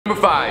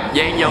Number 5.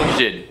 Yang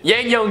Yongjin.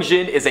 Yang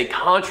Yongjin is a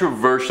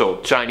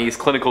controversial Chinese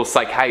clinical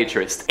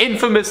psychiatrist,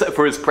 infamous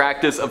for his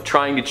practice of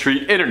trying to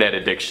treat internet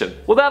addiction.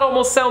 Well, that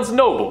almost sounds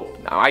noble.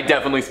 Now, I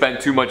definitely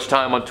spend too much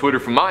time on Twitter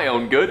for my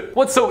own good.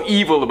 What's so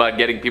evil about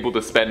getting people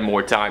to spend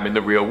more time in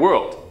the real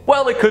world?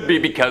 Well, it could be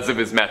because of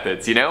his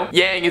methods, you know?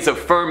 Yang is a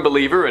firm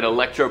believer in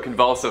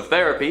electroconvulsive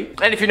therapy,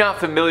 and if you're not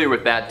familiar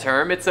with that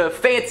term, it's a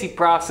fancy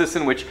process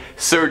in which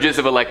surges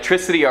of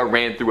electricity are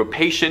ran through a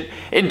patient,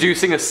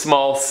 inducing a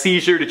small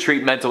seizure to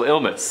treat mental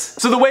illness.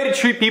 So the way to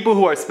treat people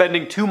who are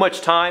spending too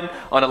much time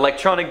on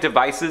electronic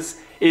devices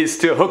is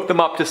to hook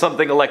them up to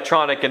something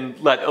electronic and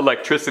let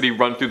electricity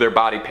run through their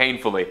body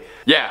painfully.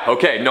 Yeah,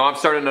 okay, no, I'm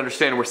starting to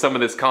understand where some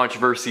of this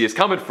controversy is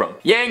coming from.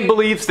 Yang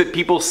believes that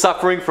people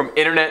suffering from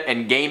internet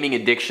and gaming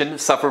addiction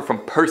suffer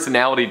from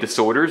personality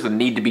disorders and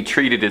need to be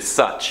treated as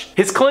such.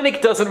 His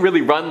clinic doesn't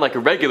really run like a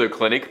regular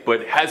clinic,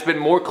 but has been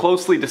more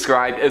closely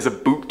described as a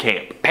boot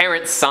camp.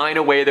 Parents sign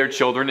away their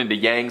children into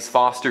Yang's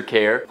foster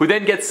care, who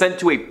then get sent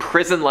to a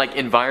prison-like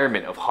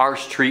environment of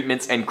harsh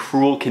treatments and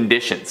cruel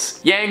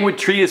conditions. Yang would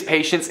treat his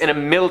patients in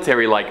a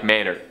military-like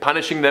manner,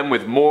 punishing them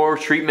with more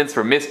treatments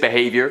for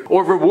misbehavior,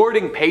 or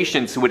rewarding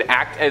patients who would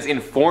act as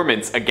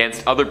informants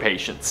against other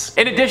patients.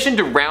 In addition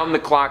to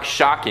round-the-clock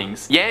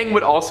shockings, Yang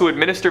would also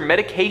administer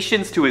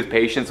medications to his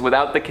patients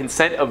without the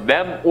consent of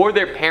them or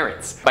their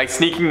parents, by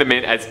sneaking them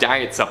in as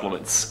diet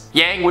supplements.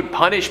 Yang would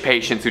punish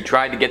patients who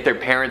tried to get their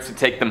parents to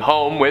take them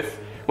home with,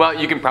 well,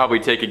 you can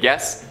probably take a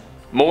guess,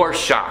 more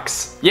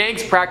shocks.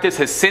 Yang's practice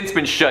has since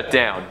been shut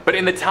down, but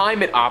in the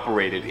time it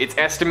operated, it's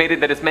estimated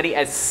that as many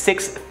as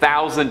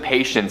 6,000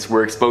 patients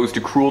were exposed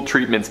to cruel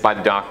treatments by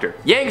the doctor.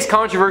 Yang's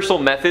controversial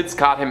methods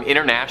caught him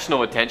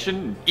international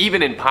attention,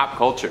 even in pop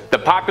culture. The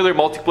popular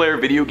multiplayer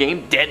video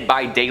game Dead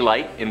by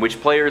Daylight, in which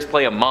players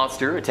play a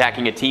monster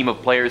attacking a team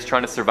of players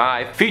trying to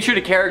survive, featured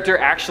a character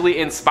actually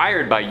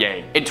inspired by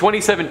Yang. In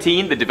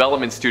 2017, the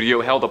development studio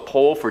held a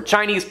poll for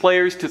Chinese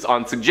players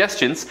on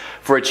suggestions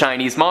for a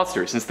Chinese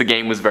monster, since the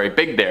game was very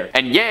big there.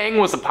 And Yang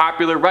was a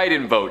popular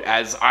write-in vote,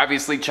 as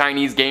obviously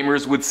Chinese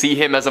gamers would see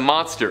him as a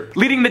monster,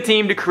 leading the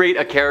team to create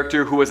a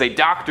character who was a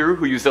doctor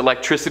who used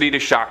electricity to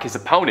shock his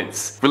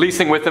opponents.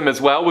 Releasing with him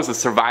as well was a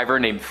survivor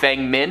named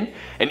Feng Min,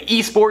 an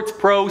esports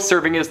pro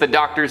serving as the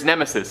doctor's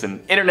nemesis,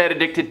 an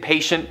internet-addicted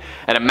patient,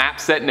 and a map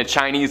set in a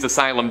Chinese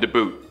asylum to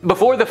boot.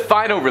 Before the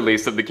final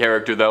release of the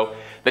character though,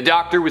 the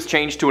doctor was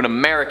changed to an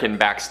American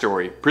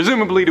backstory,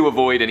 presumably to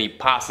avoid any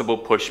possible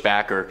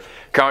pushback or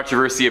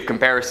controversy of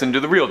comparison to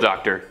the real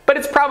doctor. But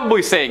it's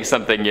probably saying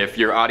something if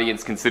your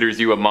audience considers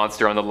you a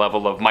monster on the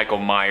level of Michael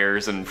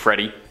Myers and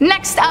Freddy.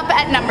 Next up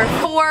at number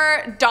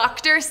 4,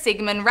 Dr.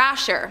 Sigmund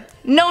Rascher.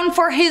 Known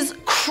for his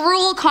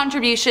cruel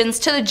contributions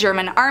to the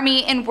German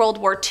army in World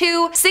War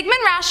II, Sigmund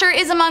Rascher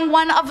is among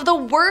one of the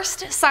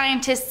worst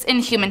scientists in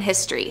human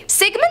history.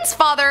 Sigmund's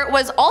father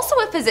was also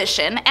a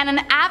physician and an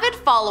avid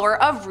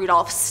follower of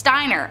Rudolf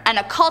Steiner, an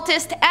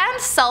occultist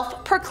and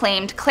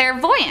self-proclaimed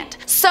clairvoyant.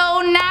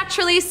 So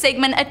naturally,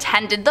 Sigmund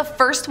attended the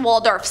first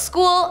Waldorf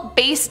school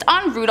based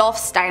on Rudolf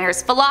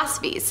Steiner's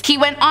philosophies. He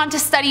went on to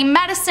study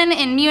medicine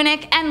in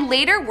Munich and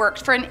later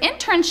worked for an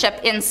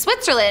internship in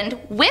Switzerland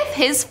with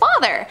his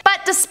father.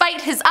 But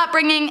despite his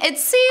upbringing, it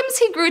seems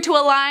he grew to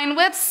align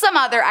with some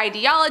other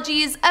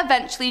ideologies,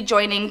 eventually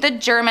joining the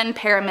German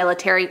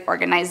paramilitary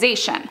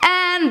organization.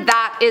 And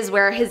that is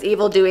where his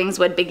evil doings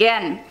would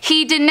begin.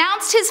 He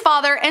denounced his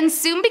father and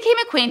soon became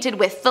acquainted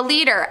with the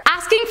leader,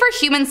 asking for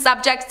human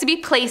subjects to be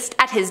placed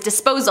at his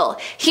disposal.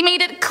 He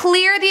made it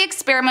clear the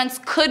experiments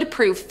could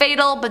prove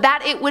fatal, but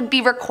that it would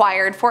be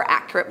required for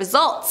accurate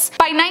results.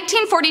 By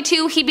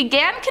 1942, he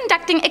began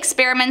conducting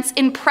experiments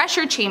in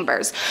pressure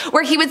chambers,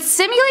 where he would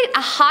simulate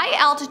a high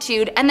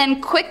altitude and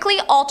then quickly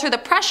alter the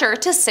pressure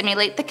to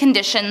simulate the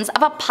conditions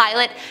of a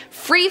pilot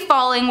free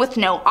falling with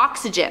no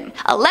oxygen.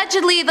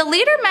 Allegedly, the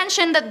leader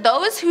mentioned that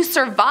those who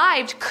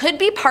survived could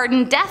be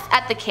pardoned death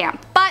at the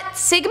camp, but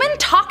Sigmund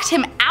talked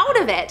him out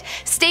of it,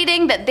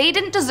 stating that they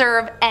didn't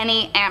deserve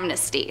any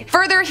amnesty.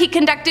 Further, he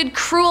conducted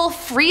cruel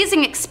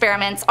freezing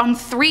experiments on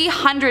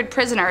 300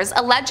 prisoners,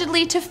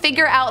 allegedly to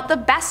figure out the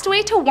best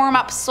way to warm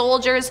up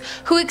soldiers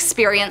who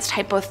experienced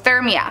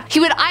hypothermia. He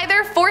would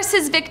either force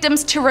his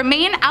victims to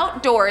remain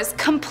outdoors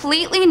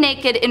completely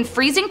naked in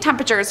freezing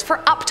temperatures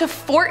for up to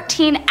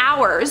 14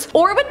 hours,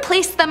 or would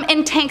place them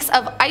in tanks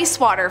of ice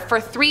water for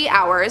 3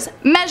 hours,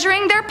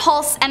 measuring their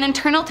pulse and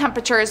internal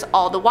temperatures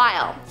all the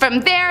while.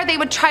 From there, they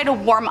would try to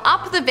warm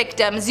up the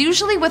victims,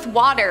 usually with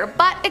water,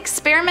 but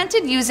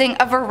experimented using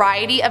a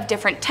variety of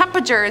different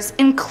temperatures,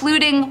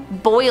 including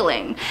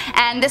boiling,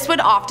 and this would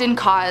often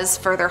cause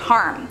further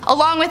harm.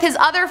 Along with his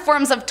other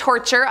forms of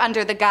torture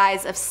under the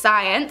guise of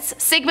science,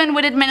 Sigmund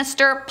would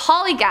administer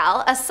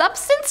polygal, a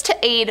substance to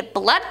aid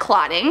blood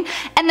clotting,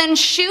 and then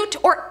shoot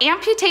or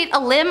amputate a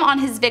limb on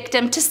his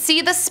victim to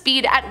see the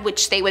speed at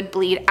which they would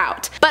bleed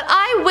out. But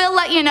I will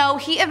let you know,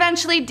 he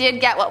eventually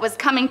did get what was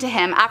coming to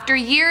him after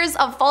years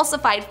of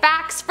falsified hide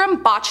facts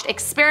from botched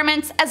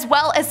experiments as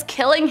well as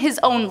killing his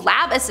own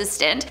lab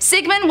assistant,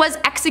 Sigmund was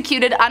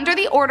executed under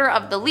the order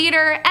of the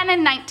leader, and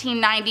in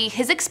 1990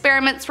 his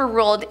experiments were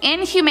ruled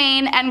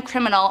inhumane and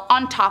criminal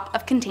on top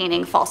of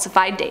containing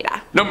falsified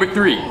data. Number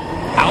 3.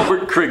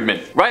 Albert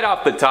Krigman. Right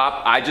off the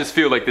top, I just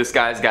feel like this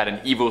guy's got an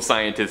evil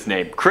scientist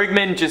name.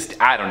 Krigman just,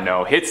 I don't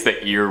know, hits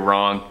the ear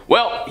wrong.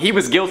 Well, he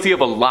was guilty of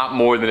a lot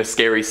more than a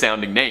scary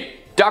sounding name.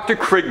 Dr.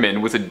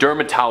 Krigman was a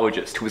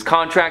dermatologist who was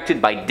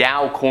contracted by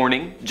Dow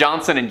Corning,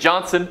 Johnson &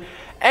 Johnson,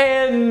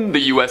 and the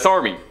US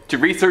Army to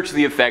research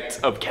the effects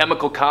of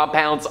chemical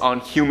compounds on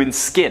human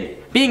skin.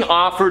 Being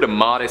offered a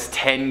modest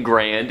 10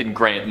 grand in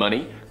grant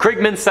money,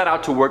 Krigman set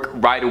out to work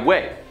right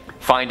away,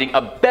 finding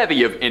a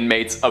bevy of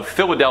inmates of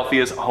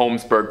Philadelphia's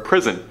Holmesburg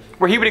prison,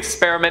 where he would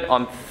experiment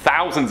on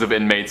thousands of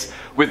inmates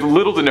with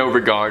little to no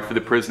regard for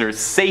the prisoners'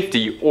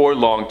 safety or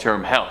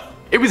long-term health.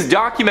 It was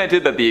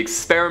documented that the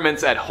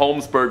experiments at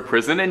Holmesburg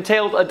prison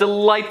entailed a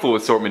delightful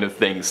assortment of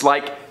things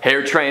like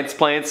hair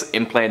transplants,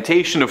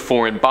 implantation of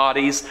foreign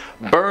bodies,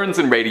 burns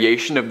and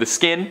radiation of the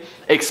skin,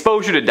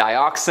 exposure to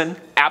dioxin,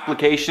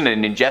 application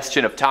and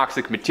ingestion of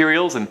toxic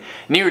materials, and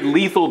near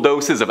lethal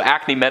doses of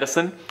acne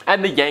medicine,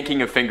 and the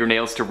yanking of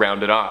fingernails to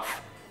round it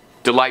off.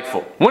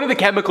 Delightful. One of the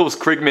chemicals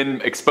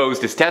Krigman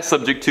exposed his test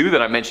subject to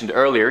that I mentioned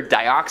earlier,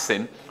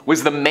 dioxin,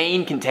 was the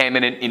main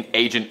contaminant in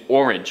Agent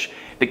Orange,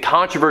 the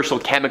controversial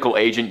chemical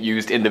agent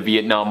used in the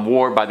Vietnam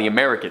War by the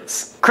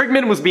Americans.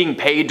 Krigman was being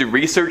paid to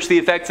research the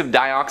effects of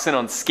dioxin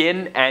on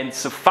skin, and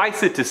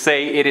suffice it to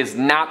say, it is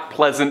not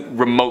pleasant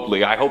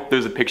remotely. I hope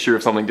there's a picture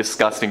of something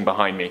disgusting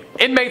behind me.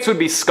 Inmates would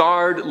be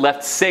scarred,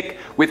 left sick,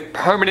 with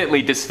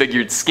permanently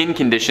disfigured skin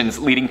conditions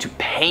leading to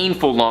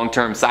painful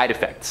long-term side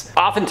effects.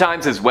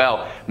 Oftentimes as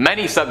well,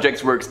 many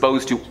subjects were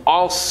exposed to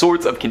all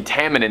sorts of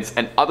contaminants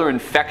and other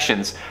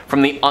infections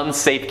from the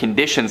unsafe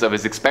conditions of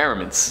his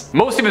experiments.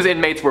 Most of his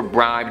inmates were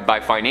bribed by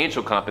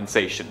financial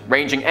compensation,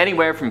 ranging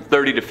anywhere from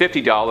 $30 to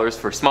 $50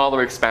 for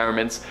smaller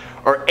experiments,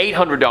 or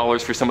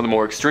 $800 for some of the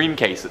more extreme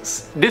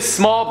cases. This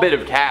small bit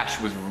of cash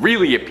was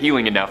really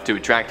appealing enough to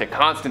attract a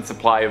constant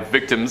supply of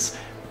victims,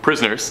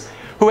 prisoners,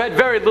 who had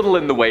very little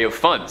in the way of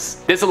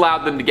funds. This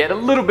allowed them to get a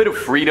little bit of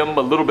freedom,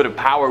 a little bit of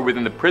power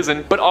within the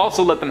prison, but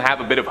also let them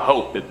have a bit of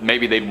hope that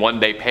maybe they'd one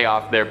day pay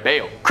off their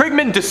bail.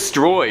 Krigman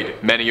destroyed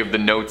many of the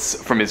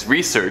notes from his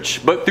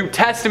research, but through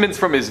testaments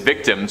from his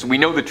victims, we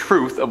know the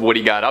truth of what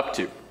he got up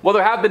to. While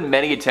there have been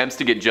many attempts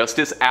to get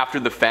justice after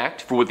the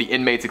fact for what the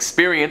inmates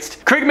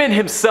experienced, Krigman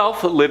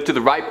himself lived to the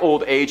ripe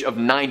old age of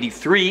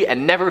 93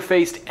 and never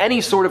faced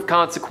any sort of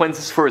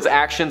consequences for his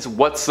actions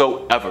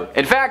whatsoever.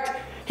 In fact,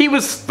 he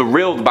was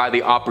thrilled by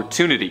the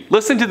opportunity.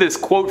 Listen to this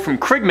quote from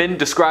Krigman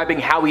describing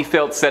how he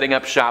felt setting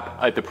up shop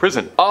at the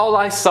prison. "All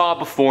I saw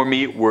before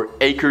me were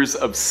acres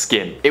of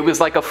skin. It was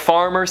like a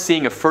farmer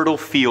seeing a fertile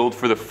field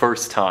for the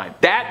first time."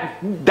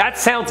 That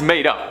sounds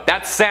made up.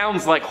 That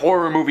sounds like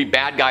horror movie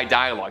bad guy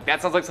dialogue.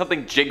 That sounds like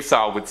something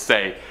Jigsaw would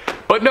say.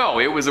 But no,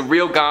 it was a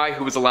real guy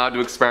who was allowed to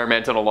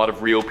experiment on a lot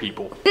of real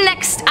people.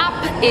 Next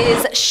up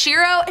is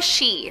Shiro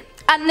Ishii.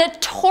 A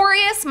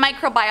notorious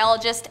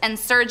microbiologist and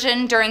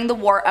surgeon during the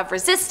War of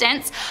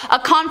Resistance, a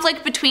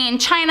conflict between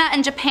China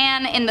and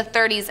Japan in the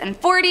 30s and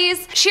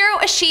 40s, Shiro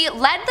Ishii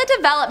led the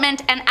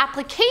development and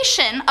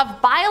application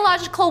of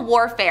biological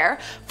warfare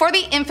for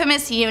the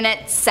infamous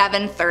Unit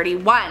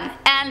 731,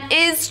 and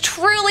is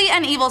truly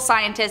an evil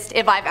scientist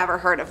if I've ever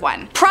heard of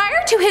one.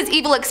 Prior to his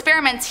evil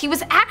experiments, he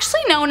was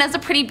actually known as a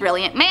pretty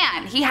brilliant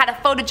man. He had a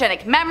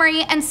photogenic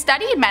memory and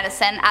studied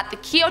medicine at the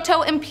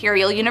Kyoto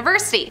Imperial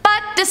University.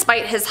 But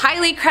despite his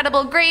highly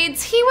credible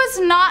grades, he was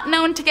not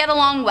known to get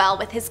along well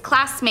with his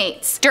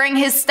classmates. During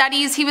his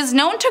studies, he was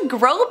known to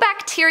grow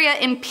bacteria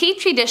in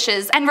petri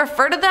dishes and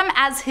refer to them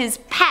as his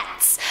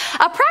pets,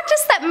 a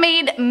practice that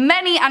made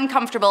many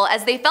uncomfortable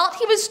as they felt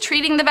he was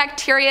treating the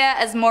bacteria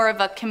as more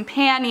of a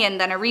companion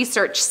than a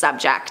research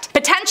subject.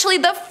 Potentially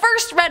the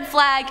first red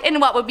flag in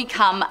what would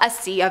become a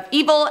sea of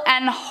evil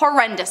and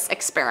horrendous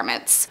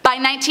experiments. By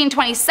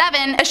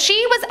 1927,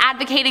 Ishii was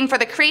advocating for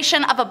the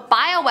creation of a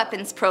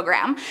bioweapons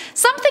program,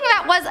 something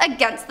that was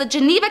against the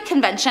Geneva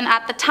Convention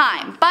at the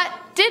time, but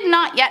did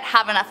not yet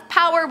have enough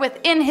power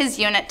within his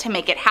unit to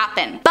make it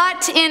happen.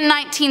 But in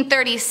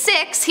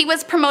 1936, he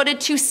was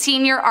promoted to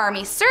senior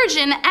army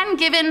surgeon and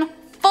given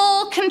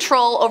full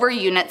control over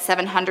Unit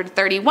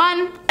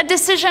 731, a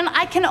decision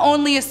I can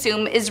only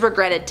assume is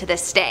regretted to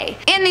this day.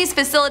 In these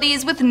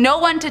facilities, with no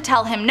one to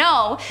tell him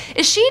no,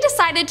 Ishii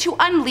decided to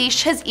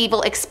unleash his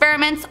evil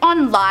experiments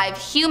on live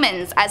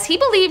humans, as he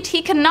believed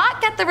he could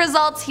not get the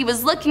results he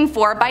was looking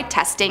for by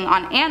testing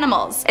on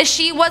animals.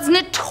 Ishii was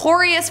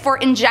notorious for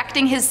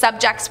injecting his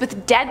subjects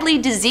with deadly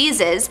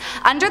diseases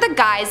under the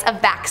guise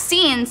of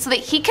vaccines so that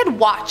he could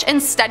watch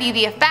and study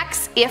the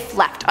effects if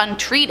left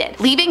untreated,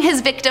 leaving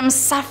his victims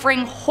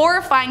suffering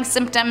horrifying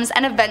symptoms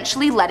and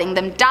eventually letting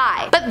them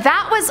die. But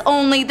that was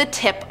only the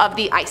tip of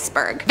the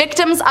iceberg.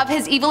 Victims of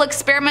his evil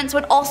experiments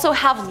would also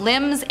have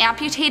limbs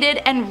amputated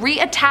and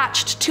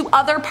reattached to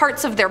other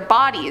parts of their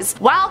bodies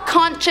while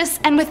conscious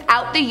and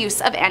without the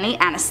use of any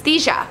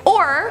anesthesia.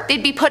 Or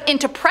they'd be put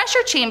into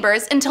pressure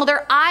chambers until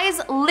their eyes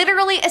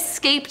literally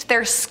escaped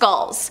their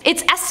skulls.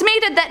 It's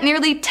estimated that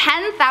nearly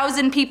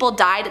 10,000 people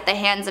died at the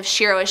hands of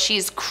Shiro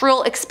Ishii's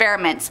cruel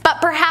experiments, but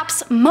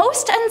perhaps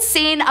most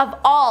insane of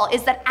all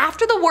is that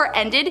after the war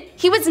ended,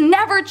 he was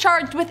never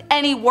charged with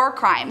any war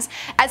crimes,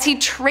 as he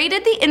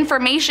traded the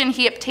information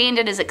he obtained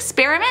in his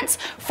experiments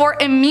for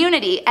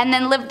immunity and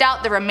then lived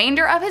out the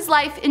remainder of his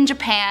life in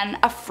Japan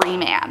a free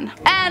man.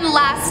 And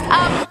last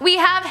up, we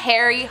have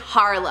Harry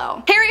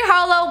Harlow. Harry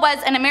Harlow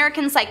was an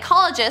American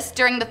psychologist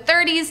during the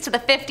 30s to the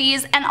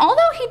 50s, and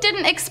although he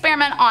didn't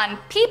experiment on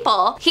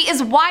people, he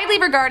is widely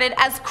regarded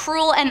as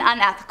cruel and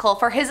unethical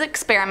for his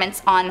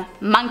experiments on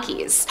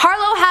monkeys.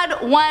 Harlow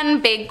had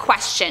one big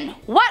question: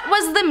 what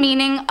was the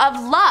meaning of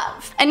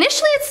love?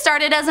 Initially it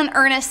started as an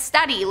earnest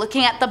study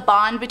looking at the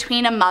bond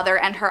between a mother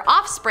and her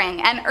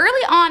offspring, and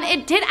early on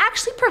it did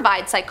actually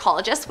provide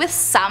psychologists with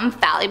some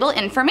valuable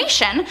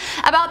information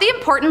about the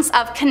importance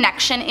of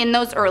connection in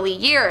those early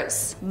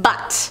years.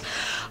 But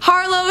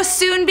Harlow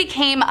soon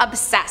became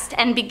obsessed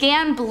and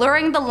began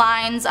blurring the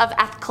lines of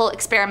ethical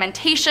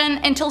experimentation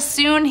until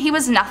soon he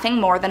was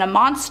nothing more than a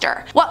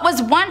monster. What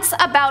was once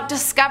about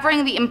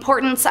discovering the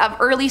importance of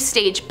early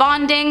stage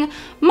bonding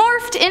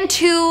morphed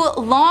into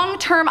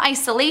long-term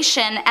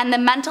isolation and the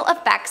mental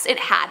effects it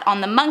had on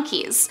the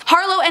monkeys.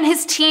 Harlow and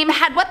his team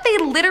had what they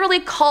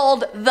literally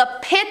called the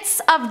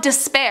pits of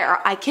despair,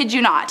 I kid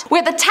you not,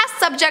 where the test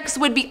subjects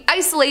would be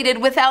isolated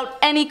without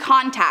any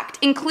contact,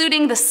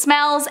 including the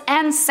smells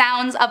and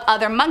sounds of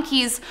other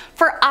monkeys,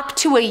 for up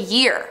to a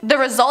year. The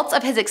results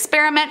of his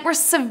experiment were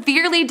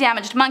severely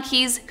damaged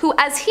monkeys who,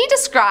 as he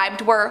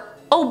described, were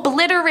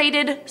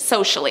obliterated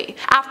socially.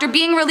 After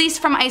being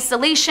released from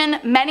isolation,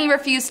 many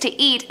refused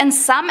to eat, and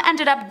some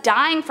ended up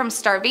dying from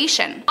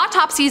starvation.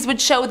 Autopsies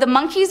would show the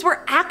monkeys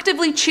were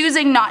actively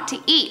choosing not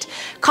to eat,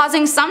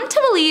 causing some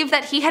to believe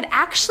that he had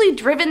actually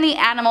driven the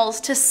animals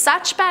to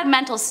such bad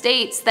mental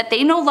states that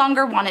they no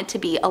longer wanted to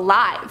be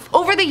alive.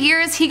 Over the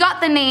years, he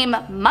got the name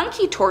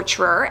monkey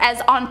torturer,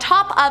 as on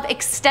top of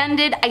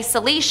extended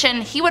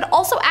isolation, he would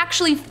also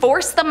actually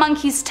force the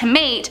monkeys to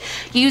mate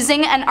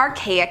using an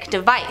archaic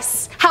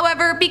device.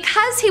 However,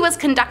 because he was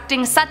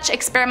conducting such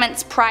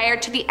experiments prior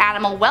to the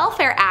Animal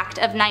Welfare Act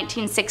of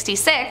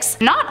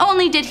 1966, not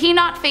only did he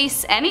not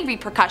face any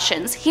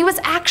repercussions, he was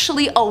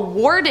actually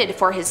awarded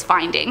for his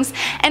findings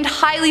and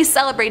highly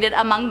celebrated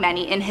among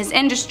many in his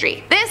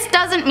industry. This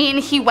doesn't mean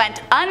he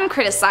went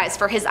uncriticized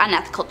for his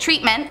unethical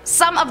treatment.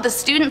 Some of the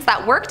students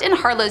that worked in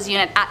Harlow's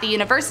unit at the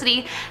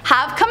university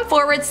have come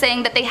forward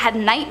saying that they had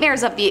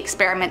nightmares of the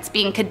experiments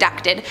being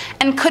conducted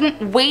and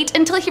couldn't wait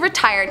until he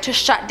retired to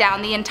shut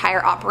down the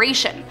entire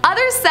operation.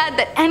 Others said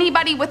that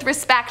anybody with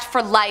respect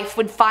for life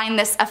would find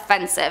this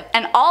offensive,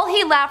 and all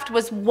he left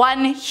was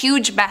one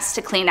huge mess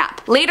to clean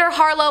up. Later,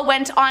 Harlow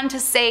went on to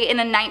say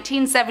in a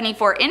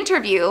 1974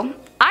 interview,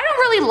 "I don't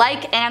really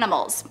like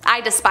animals.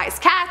 I despise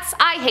cats,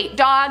 I hate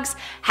dogs,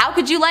 how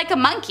could you like a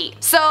monkey?"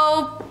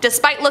 So,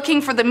 despite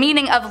looking for the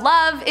meaning of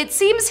love, it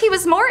seems he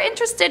was more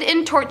interested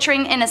in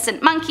torturing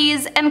innocent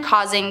monkeys and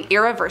causing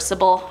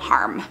irreversible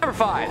harm. Number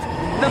 5.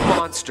 The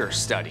Monster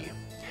Study.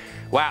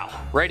 Wow,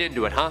 right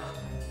into it, huh?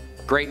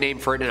 Great name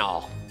for it and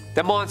all.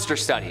 The Monster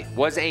Study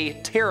was a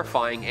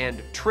terrifying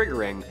and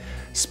triggering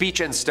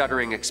speech and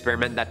stuttering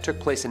experiment that took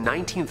place in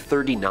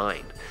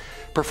 1939.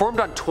 Performed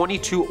on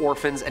 22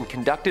 orphans and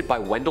conducted by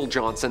Wendell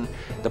Johnson,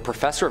 the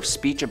professor of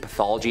speech and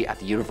pathology at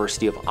the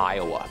University of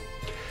Iowa.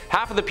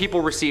 Half of the people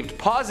received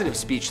positive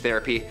speech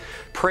therapy,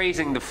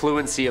 praising the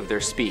fluency of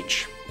their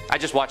speech. I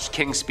just watched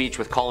King's Speech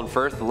with Colin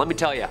Firth, and let me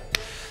tell you,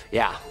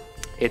 yeah,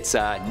 it's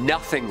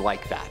nothing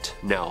like that,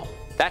 no.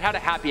 That had a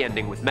happy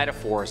ending with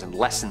metaphors and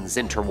lessons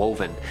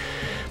interwoven.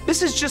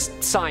 This is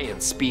just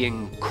science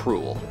being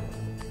cruel.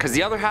 Because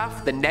the other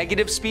half, the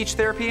negative speech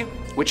therapy,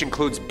 which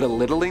includes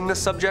belittling the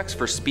subjects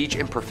for speech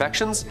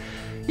imperfections,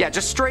 yeah,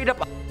 just straight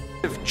up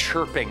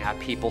chirping at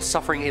people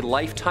suffering a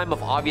lifetime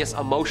of obvious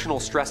emotional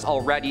stress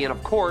already, and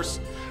of course,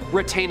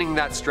 retaining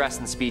that stress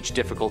and speech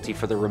difficulty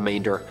for the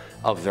remainder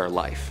of their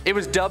life. It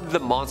was dubbed the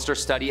Monster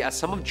Study, as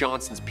some of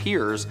Johnson's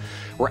peers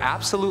were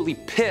absolutely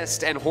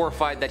pissed and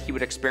horrified that he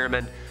would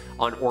experiment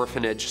on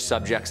orphanage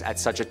subjects at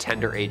such a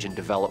tender age in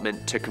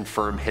development to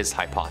confirm his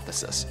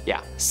hypothesis.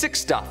 Yeah, sick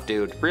stuff,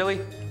 dude, really?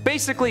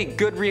 Basically,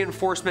 good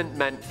reinforcement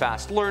meant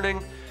fast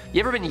learning. You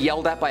ever been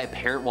yelled at by a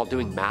parent while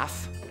doing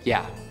math?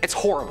 Yeah, it's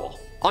horrible.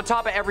 On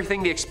top of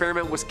everything, the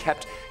experiment was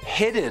kept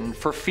hidden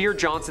for fear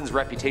Johnson's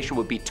reputation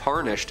would be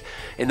tarnished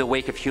in the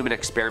wake of human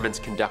experiments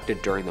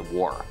conducted during the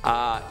war.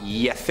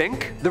 You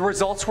think? The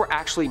results were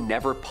actually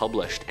never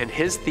published, and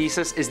his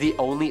thesis is the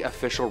only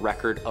official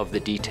record of the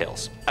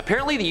details.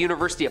 Apparently, the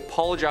university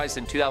apologized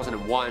in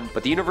 2001,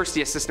 but the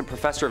university assistant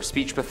professor of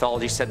speech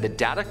pathology said the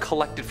data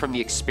collected from the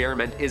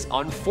experiment is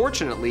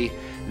unfortunately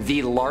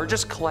the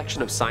largest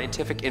collection of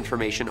scientific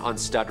information on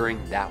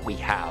stuttering that we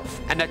have,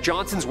 and that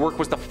Johnson's work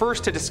was the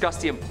first to discuss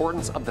the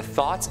importance of the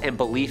thoughts and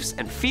beliefs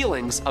and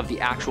feelings of the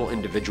actual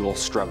individual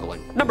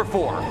struggling. Number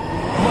 4.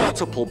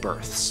 Multiple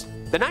births.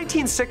 The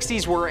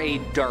 1960s were a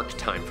dark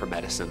time for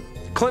medicine.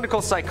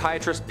 Clinical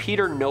psychiatrist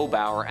Peter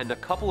Neubauer and a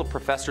couple of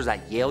professors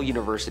at Yale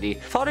University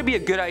thought it'd be a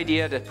good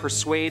idea to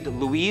persuade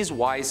Louise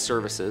Wise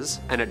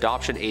Services, an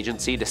adoption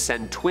agency, to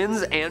send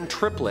twins and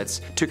triplets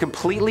to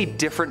completely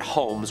different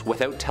homes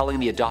without telling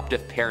the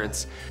adoptive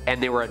parents,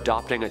 and they were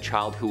adopting a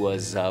child who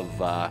was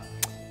of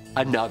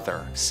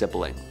another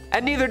sibling.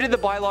 And neither did the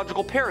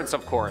biological parents,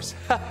 of course.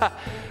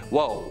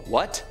 Whoa,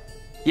 what?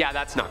 Yeah,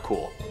 that's not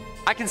cool.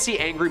 I can see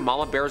angry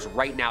mama bears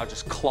right now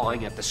just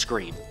clawing at the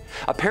screen.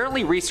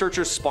 Apparently,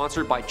 researchers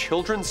sponsored by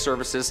Children's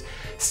Services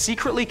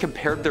secretly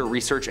compared their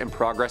research and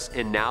progress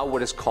in now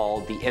what is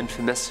called the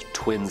infamous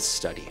twins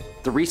study.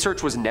 The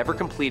research was never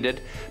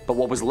completed, but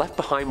what was left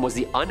behind was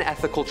the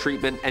unethical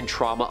treatment and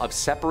trauma of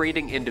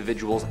separating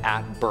individuals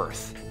at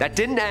birth. That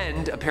didn't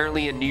end,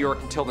 apparently, in New York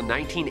until the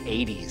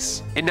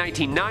 1980s. In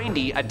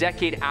 1990, a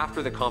decade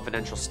after the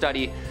confidential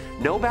study,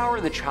 Neubauer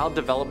and the Child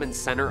Development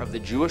Center of the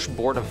Jewish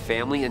Board of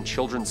Family and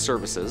Children's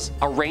Services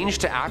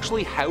arranged to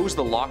actually house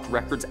the locked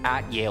records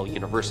at Yale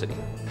University.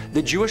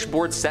 The Jewish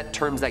Board set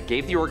terms that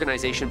gave the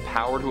organization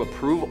power to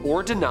approve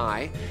or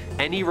deny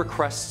any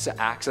requests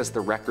to access the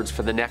records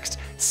for the next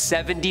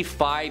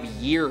 75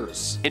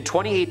 years. In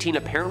 2018,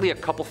 apparently a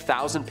couple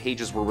thousand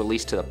pages were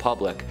released to the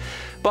public,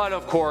 but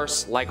of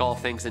course, like all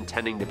things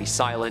intending to be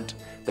silent,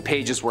 the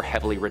pages were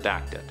heavily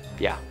redacted.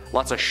 Yeah,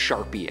 lots of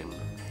sharpieing.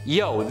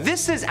 Yo,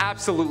 this is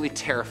absolutely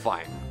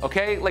terrifying,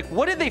 okay? Like,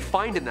 what did they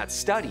find in that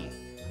study?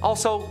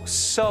 Also,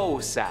 so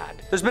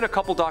sad. There's been a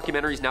couple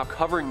documentaries now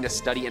covering this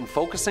study and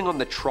focusing on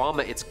the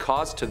trauma it's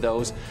caused to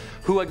those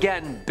who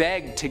again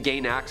begged to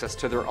gain access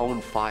to their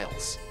own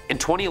files. In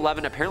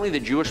 2011, apparently the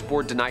Jewish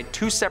Board denied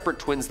 2 separate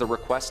twins the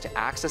request to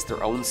access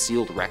their own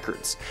sealed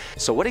records.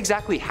 So what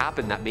exactly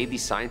happened that made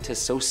these scientists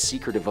so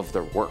secretive of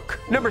their work?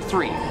 Number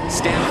 3.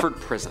 Stanford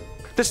Prison.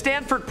 The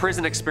Stanford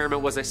Prison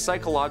Experiment was a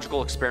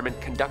psychological experiment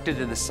conducted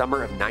in the summer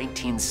of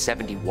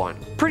 1971.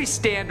 Pretty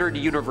standard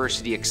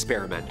university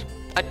experiment.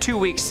 A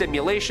 2-week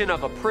simulation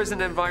of a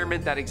prison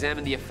environment that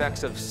examined the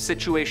effects of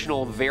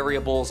situational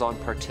variables on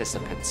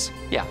participants.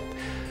 Yeah,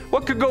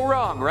 what could go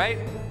wrong, right?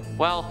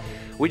 Well,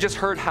 we just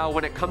heard how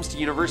when it comes to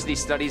university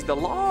studies, the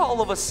law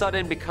all of a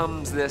sudden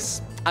becomes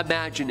this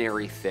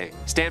imaginary thing.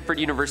 Stanford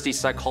University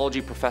psychology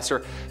professor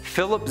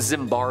Philip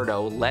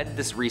Zimbardo led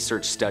this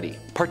research study.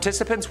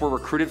 Participants were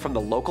recruited from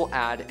the local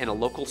ad in a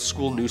local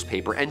school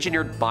newspaper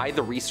engineered by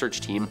the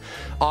research team,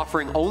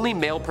 offering only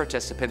male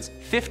participants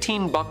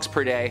 $15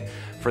 per day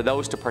for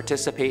those to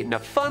participate in a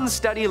fun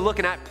study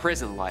looking at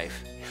prison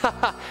life.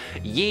 Haha,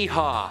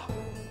 yeehaw!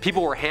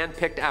 People were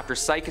handpicked after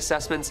psych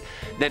assessments,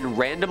 then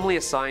randomly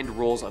assigned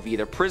roles of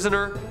either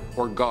prisoner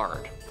or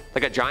guard.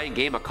 Like a giant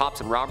game of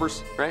cops and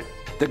robbers, right?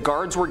 The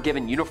guards were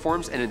given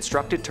uniforms and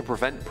instructed to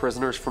prevent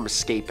prisoners from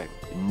escaping.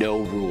 No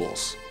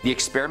rules. The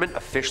experiment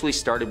officially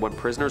started when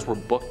prisoners were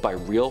booked by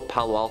real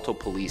Palo Alto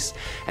police,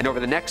 and over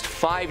the next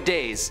 5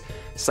 days,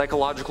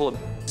 psychological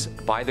abuse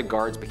by the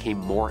guards became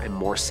more and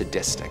more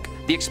sadistic.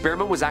 The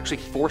experiment was actually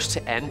forced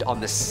to end on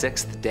the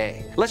 6th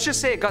day. Let's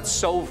just say it got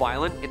so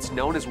violent, it's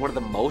known as one of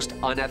the most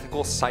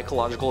unethical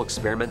psychological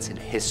experiments in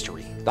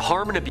history. The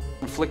harm and abuse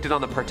inflicted on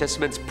the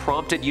participants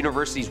prompted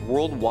universities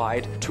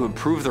worldwide to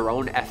improve their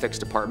own ethics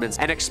departments,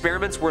 and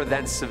experiments were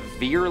then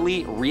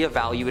severely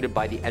reevaluated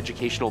by the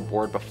educational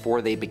board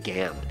before they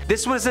began.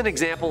 This was an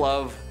example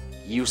of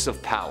use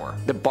of power,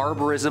 the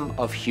barbarism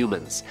of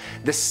humans,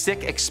 the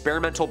sick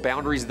experimental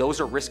boundaries those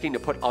are risking to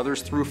put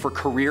others through for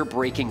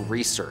career-breaking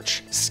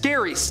research.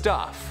 Scary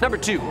stuff. Number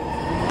 2.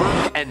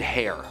 Burke and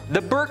Hare.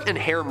 The Burke and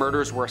Hare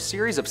murders were a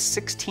series of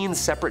 16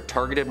 separate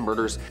targeted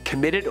murders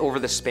committed over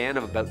the span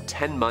of about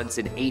 10 months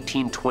in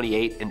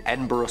 1828 in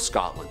Edinburgh,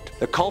 Scotland.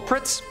 The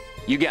culprits?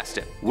 You guessed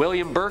it,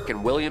 William Burke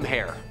and William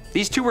Hare.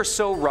 These two were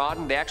so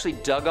rotten they actually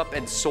dug up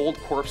and sold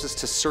corpses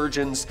to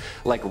surgeons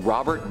like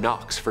Robert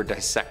Knox for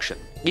dissection.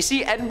 You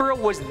see,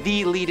 Edinburgh was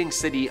the leading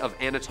city of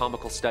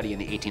anatomical study in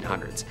the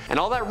 1800s, and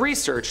all that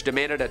research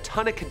demanded a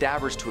ton of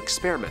cadavers to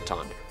experiment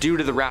on. Due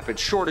to the rapid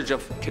shortage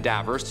of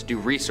cadavers to do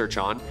research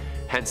on,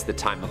 hence the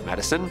time of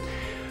medicine,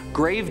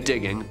 grave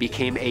digging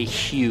became a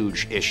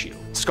huge issue.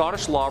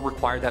 Scottish law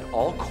required that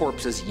all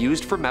corpses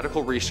used for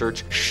medical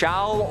research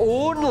shall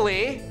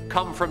only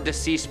come from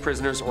deceased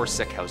prisoners or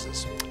sick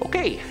houses.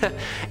 Okay,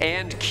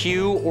 and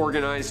cue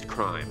organized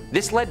crime.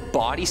 This led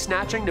body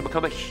snatching to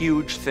become a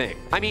huge thing.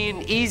 I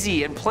mean,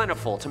 easy and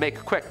plentiful to make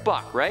a quick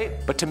buck, right?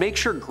 But to make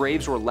sure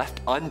graves were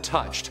left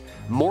untouched,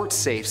 mort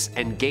safes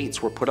and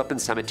gates were put up in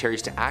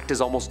cemeteries to act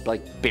as almost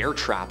like bear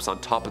traps on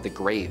top of the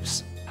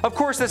graves. Of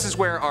course, this is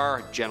where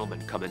our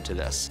gentlemen come into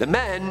this. The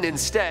men,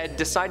 instead,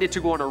 decided to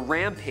go on a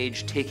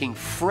rampage, taking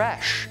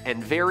fresh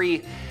and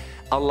very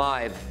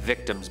alive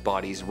victims'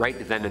 bodies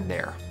right then and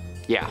there.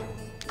 Yeah,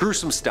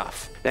 gruesome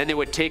stuff. Then they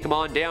would take them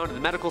on down to the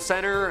medical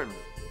center and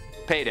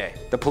payday.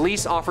 The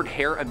police offered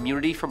Hare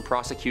immunity from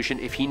prosecution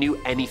if he knew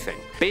anything.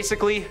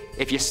 Basically,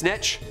 if you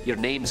snitch, your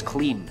name's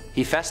clean.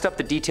 He fessed up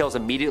the details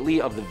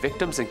immediately of the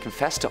victims and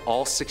confessed to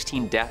all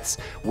 16 deaths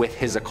with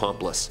his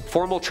accomplice.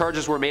 Formal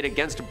charges were made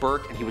against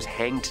Burke and he was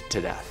hanged to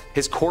death.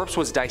 His corpse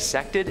was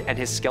dissected and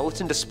his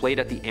skeleton displayed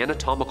at the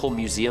Anatomical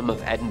Museum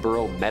of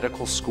Edinburgh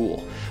Medical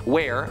School,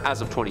 where,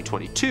 as of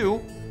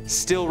 2022,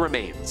 still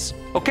remains.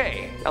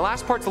 Okay, the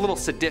last part's a little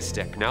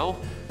sadistic, no?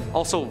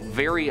 Also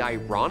very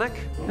ironic.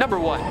 Number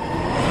 1.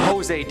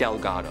 Jose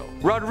Delgado.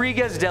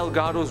 Rodriguez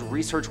Delgado's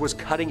research was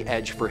cutting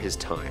edge for his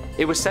time.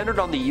 It was centered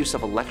on the use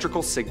of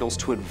electrical signals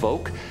to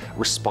invoke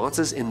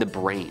responses in the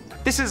brain.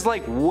 This is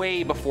like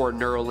way before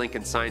Neuralink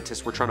and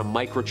scientists were trying to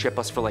microchip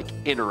us for like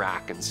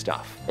Interac and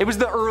stuff. It was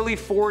the early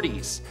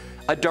 40s.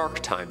 A dark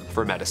time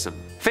for medicine.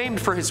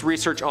 Famed for his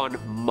research on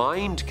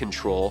mind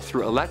control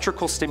through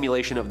electrical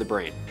stimulation of the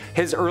brain.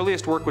 His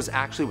earliest work was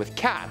actually with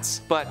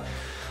cats, but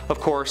of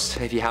course,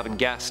 if you haven't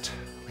guessed,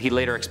 he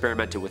later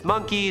experimented with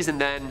monkeys and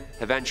then,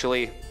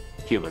 eventually,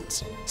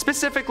 humans.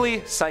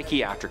 Specifically,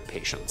 psychiatric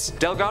patients.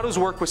 Delgado's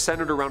work was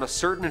centered around a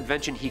certain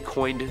invention he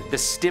coined the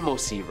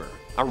stimoceiver,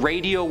 a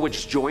radio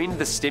which joined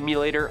the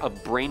stimulator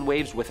of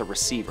brainwaves with a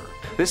receiver.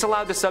 This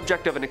allowed the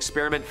subject of an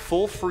experiment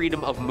full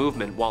freedom of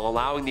movement while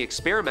allowing the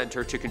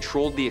experimenter to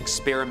control the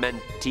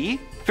experimentee.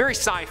 Very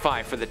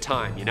sci-fi for the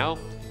time, you know?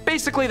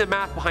 Basically the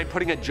math behind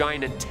putting a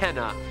giant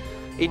antenna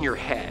in your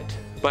head,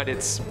 but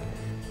it's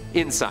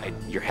inside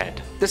your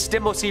head. The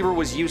stimoceiver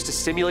was used to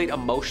stimulate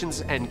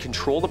emotions and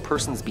control the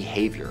person's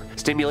behavior.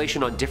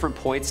 Stimulation on different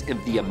points in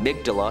the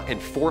amygdala in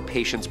 4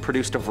 patients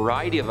produced a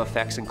variety of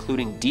effects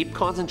including deep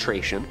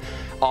concentration,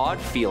 odd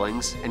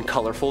feelings, and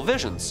colorful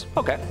visions.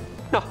 Okay,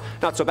 no,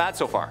 not so bad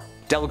so far.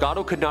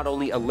 Delgado could not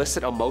only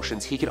elicit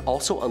emotions, he could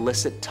also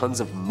elicit tons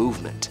of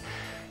movement.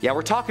 Yeah,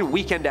 we're talking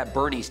Weekend at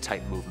Bernie's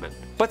type movement,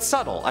 but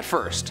subtle at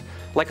first,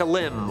 like a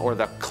limb or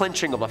the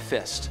clenching of a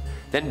fist,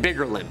 then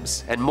bigger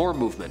limbs and more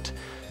movement.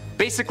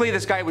 Basically,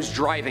 this guy was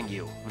driving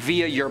you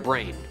via your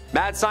brain.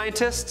 Mad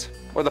scientist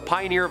or the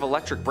pioneer of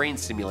electric brain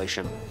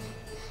stimulation?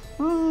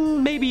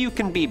 Maybe you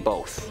can be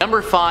both.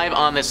 Number 5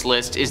 on this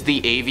list is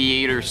the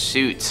aviator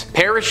suit.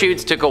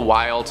 Parachutes took a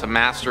while to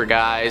master,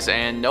 guys,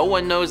 and no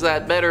one knows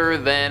that better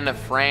than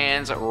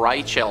Franz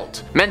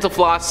Reichelt. Mental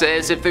Floss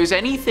says if there's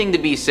anything to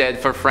be said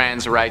for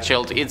Franz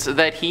Reichelt, it's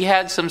that he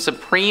had some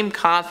supreme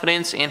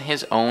confidence in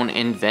his own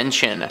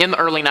invention. In the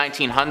early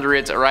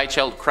 1900s,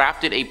 Reichelt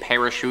crafted a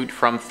parachute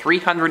from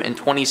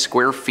 320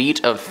 square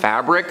feet of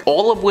fabric,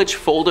 all of which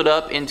folded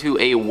up into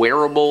a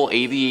wearable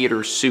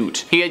aviator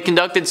suit. He had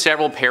conducted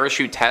several parachute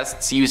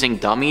tests using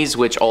dummies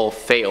which all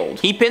failed.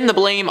 He pinned the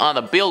blame on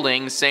the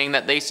building, saying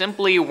that they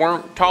simply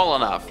weren't tall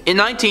enough. In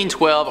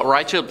 1912,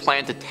 Reichelt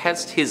planned to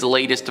test his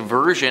latest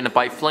version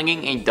by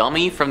flinging a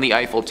dummy from the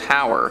Eiffel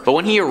Tower, but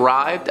when he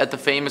arrived at the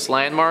famous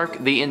landmark,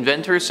 the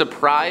inventor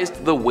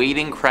surprised the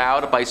waiting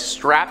crowd by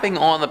strapping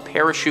on the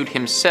parachute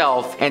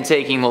himself and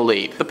taking the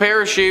leap. The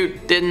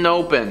parachute didn't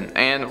open,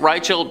 and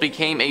Reichelt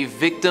became a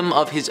victim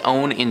of his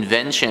own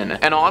invention.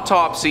 An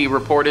autopsy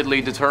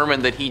reportedly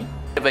determined that he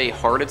of a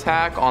heart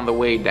attack on the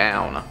way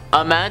down.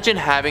 Imagine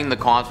having the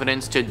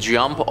confidence to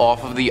jump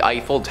off of the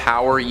Eiffel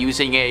Tower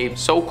using a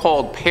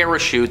so-called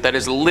parachute that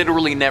has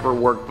literally never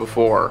worked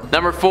before.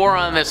 Number 4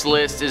 on this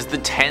list is the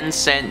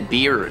 10-cent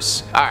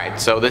beers.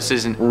 Alright, so this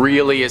isn't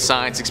really a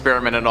science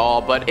experiment at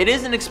all, but it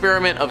is an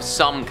experiment of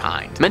some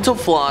kind. Mental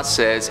Floss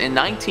says in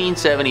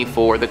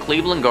 1974, the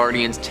Cleveland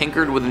Guardians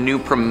tinkered with a new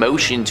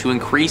promotion to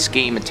increase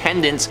game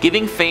attendance,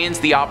 giving fans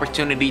the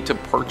opportunity to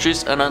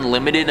purchase an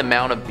unlimited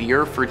amount of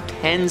beer for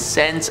 10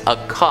 cents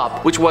a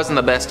cup, which wasn't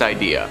the best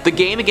idea. The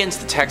game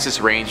against the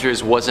Texas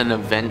Rangers was an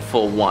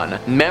eventful one.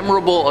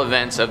 Memorable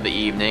events of the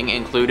evening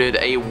included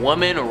a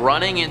woman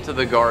running into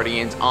the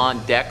Guardians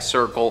on deck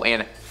circle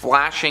and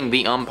flashing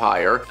the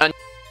umpire, a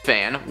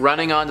fan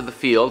running onto the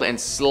field and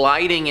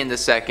sliding into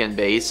second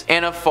base,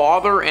 and a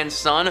father and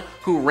son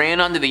who ran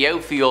onto the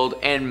outfield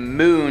and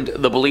mooned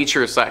the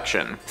bleacher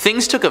section.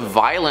 Things took a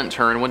violent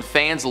turn when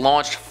fans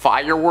launched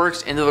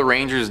fireworks into the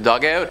Rangers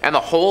dugout, and the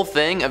whole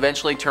thing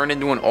eventually turned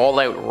into an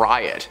all-out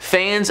riot.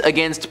 Fans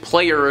against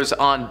players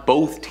on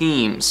both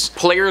teams.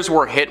 Players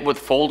were hit with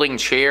folding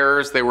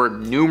chairs, there were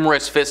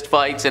numerous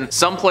fistfights, and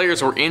some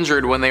players were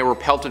injured when they were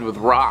pelted with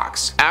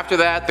rocks. After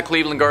that, the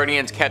Cleveland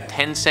Guardians kept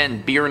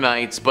 10-cent beer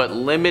nights, but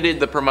limited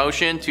the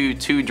promotion to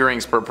 2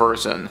 drinks per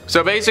person.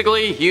 So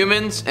basically,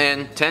 humans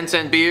and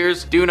 10-cent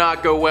beers do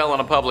not go well in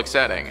a public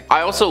setting.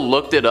 I also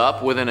looked it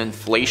up with an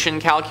inflation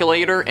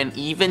calculator, and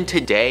even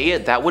today,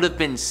 that would have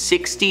been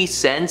 60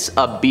 cents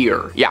a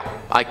beer.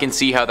 Yeah, I can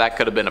see how that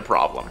could have been a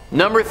problem.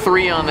 Number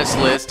 3 on this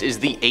list is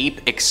the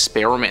ape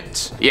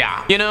experiment.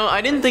 Yeah, you know,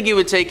 I didn't think it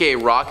would take a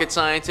rocket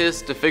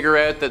scientist to figure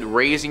out that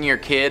raising your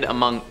kid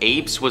among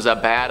apes was a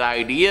bad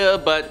idea,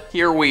 but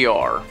here we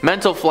are.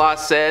 Mental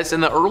Floss says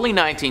in the early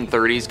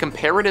 1930s,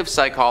 comparative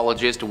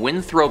psychologist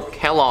Winthrop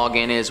Kellogg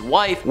and his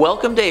wife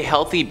welcomed a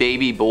healthy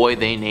baby boy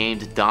they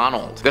named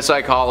Donald. The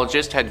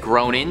psychologist had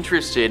grown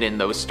interested in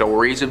those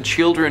stories of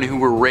children who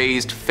were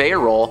raised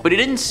feral, but he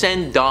didn't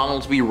send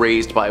Donald to be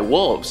raised by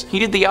wolves. He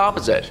did the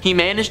opposite. He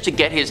managed to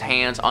get his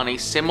hands on a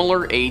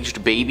similar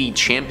aged baby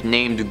chimp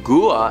named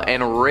Gua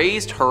and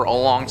raised her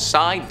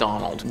alongside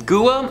Donald.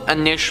 Gua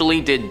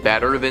initially did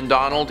better than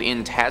Donald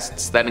in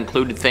tests that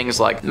included things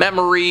like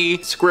memory,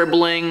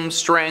 scribbling,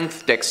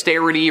 strength,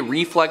 dexterity,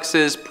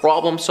 reflexes,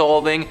 problem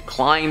solving,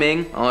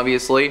 climbing,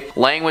 obviously,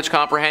 language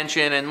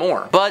comprehension, and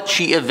more. But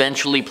she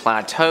eventually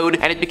plateaued,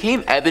 and it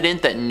became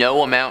evident that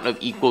no amount of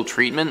equal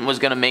treatment was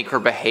going to make her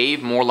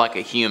behave more like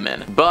a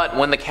human. But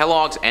when the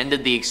Kellogg's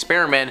ended the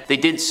experiment, they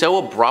did so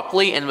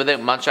abruptly and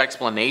without much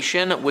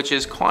explanation, which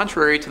is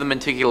contrary to the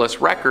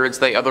meticulous records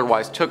they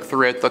otherwise took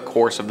throughout the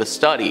course of the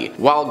study.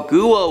 While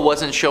Gua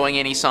wasn't showing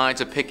any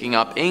signs of picking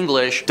up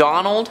English,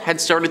 Donald had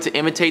started to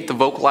imitate the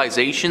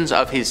vocalizations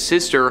of his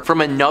sister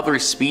from another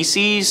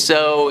species,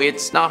 so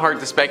it's not hard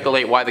to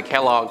speculate why the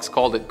Kellogg's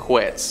called it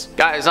quits.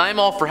 Guys, I'm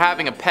all for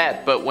having a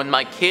pet, but when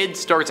my kid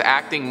starts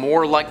acting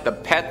more like the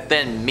pet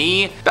than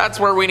me, that's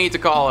where we need to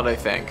call it, I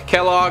think.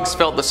 Kellogg's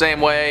felt the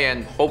same way,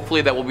 and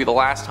hopefully that will be the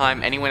last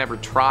time anyone ever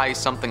tries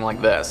something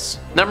like this.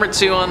 Number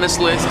 2 on this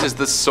list is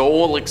the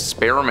soul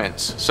experiment.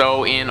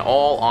 So in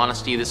all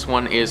honesty, this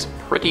one is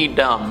pretty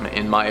dumb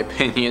in my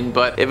opinion,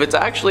 but if it's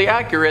actually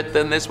accurate,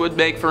 then this would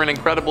make for an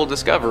incredible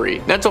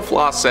discovery. Mental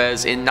Floss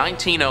says in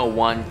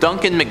 1901,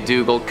 Duncan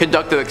McDougall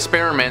conducted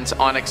experiments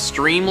on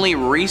extremely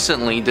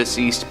recently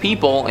deceased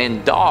people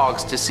and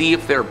dogs to see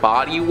if their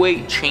body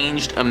weight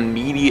changed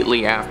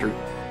immediately after.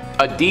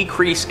 A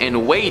decrease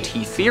in weight,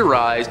 he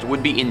theorized,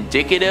 would be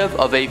indicative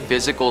of a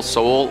physical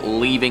soul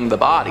leaving the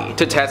body.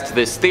 To test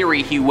this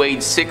theory, he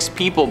weighed 6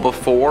 people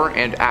before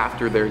and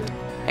after their death,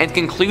 and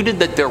concluded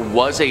that there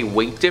was a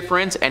weight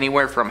difference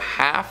anywhere from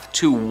half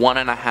to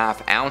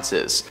 1.5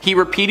 ounces. He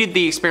repeated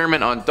the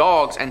experiment on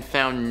dogs and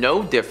found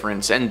no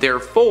difference, and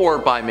therefore,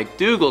 by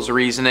McDougall's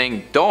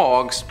reasoning,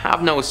 dogs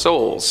have no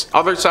souls.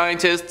 Other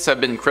scientists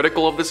have been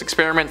critical of this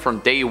experiment from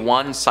day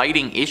one,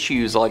 citing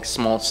issues like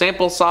small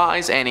sample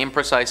size and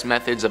imprecise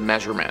methods of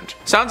measurement.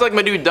 Sounds like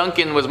my dude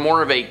Duncan was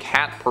more of a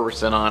cat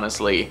person,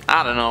 honestly.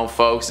 I don't know,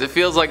 folks. It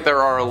feels like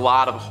there are a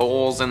lot of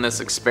holes in this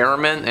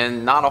experiment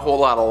and not a whole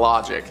lot of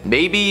logic.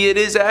 Maybe it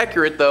is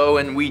accurate though,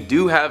 and we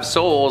do have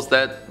souls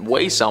that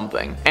weigh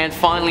something. And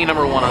finally,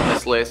 number 1 on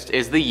this list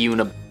is the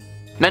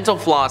Mental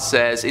Floss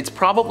says it's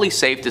probably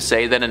safe to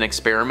say that an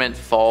experiment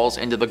falls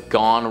into the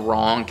gone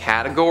wrong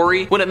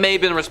category when it may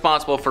have been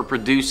responsible for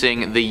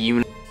producing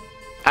the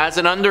As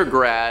an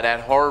undergrad at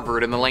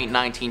Harvard in the late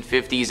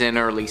 1950s and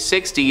early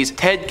 60s,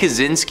 Ted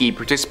Kaczynski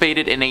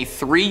participated in a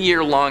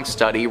 3-year-long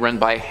study run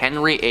by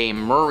Henry A.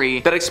 Murray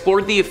that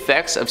explored the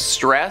effects of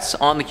stress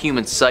on the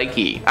human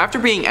psyche. After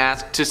being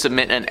asked to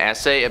submit an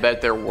essay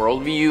about their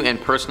worldview and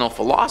personal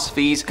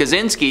philosophies,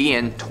 Kaczynski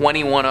and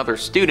 21 other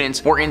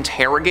students were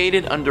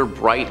interrogated under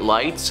bright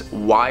lights,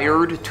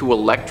 wired to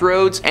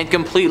electrodes, and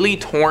completely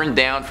torn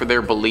down for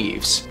their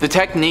beliefs. The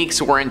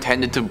techniques were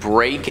intended to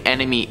break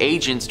enemy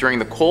agents during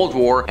the Cold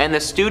War, and the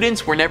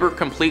students were never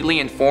completely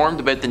informed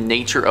about the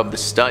nature of the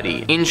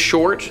study. In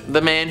short,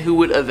 the man who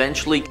would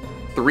eventually kill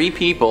 3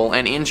 people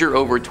and injure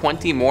over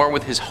 20 more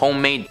with his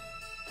homemade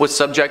was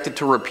subjected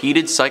to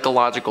repeated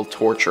psychological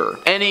torture.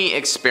 Any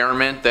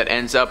experiment that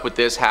ends up with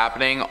this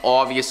happening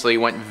obviously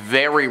went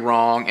very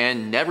wrong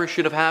and never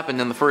should have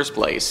happened in the first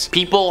place.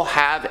 People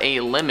have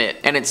a limit,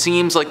 and it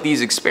seems like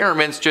these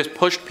experiments just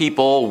pushed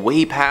people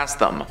way past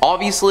them.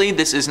 Obviously,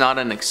 this is not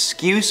an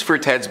excuse for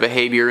Ted's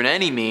behavior in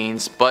any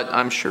means, but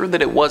I'm sure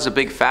that it was a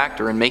big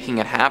factor in making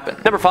it happen.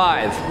 Number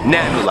 5,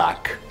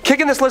 Nanulak.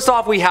 Kicking this list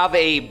off, we have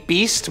a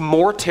beast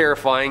more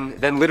terrifying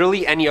than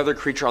literally any other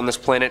creature on this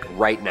planet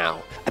right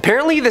now.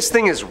 Apparently this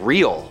thing is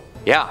real.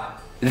 Yeah.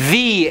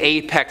 The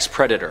apex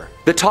predator.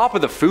 The top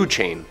of the food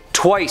chain.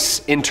 Twice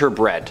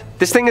interbred.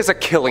 This thing is a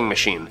killing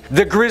machine.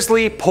 The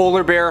grizzly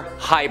polar bear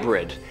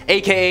hybrid,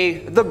 aka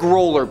the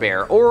growler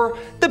bear or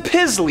the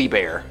pizzly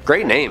bear.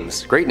 Great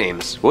names, great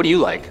names. What do you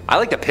like? I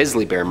like the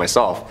pizzly bear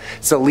myself.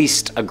 It's the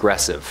least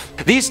aggressive.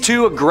 These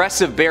two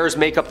aggressive bears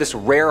make up this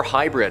rare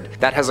hybrid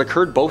that has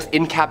occurred both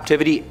in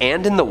captivity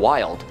and in the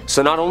wild.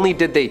 So not only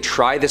did they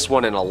try this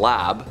one in a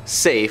lab,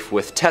 safe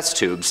with test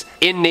tubes,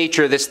 in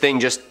nature this thing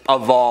just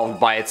evolved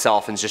by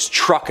itself and is just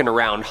trucking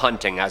around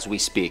hunting as we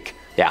speak.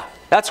 Yeah.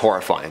 That's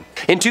horrifying.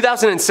 In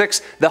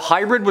 2006, the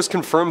hybrid was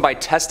confirmed by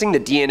testing the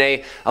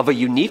DNA of a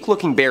unique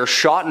looking bear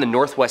shot in the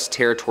Northwest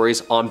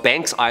Territories on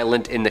Banks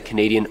Island in the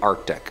Canadian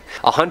Arctic.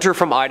 A hunter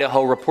from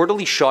Idaho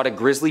reportedly shot a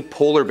grizzly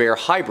polar bear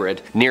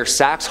hybrid near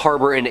Sax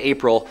Harbor in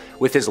April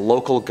with his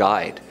local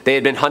guide. They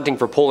had been hunting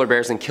for polar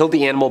bears and killed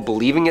the animal,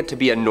 believing it to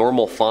be a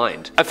normal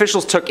find.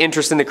 Officials took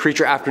interest in the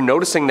creature after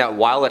noticing that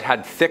while it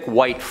had thick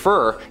white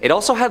fur, it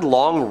also had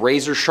long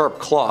razor-sharp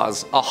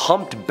claws, a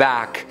humped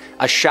back,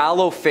 a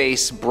shallow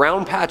face,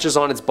 brown patches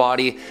on its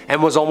body,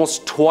 and was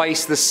almost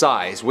twice the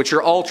size, which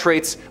are all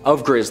traits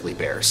of grizzly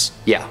bears.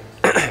 Yeah.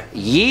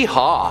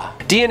 Yeehaw!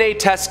 DNA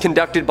tests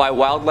conducted by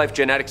Wildlife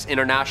Genetics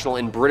International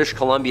in British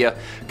Columbia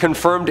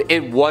confirmed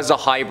it was a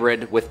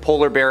hybrid with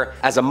polar bear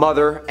as a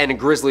mother and a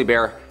grizzly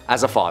bear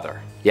as a father.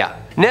 Yeah.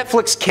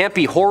 Netflix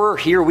campy horror,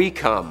 here we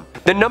come.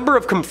 The number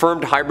of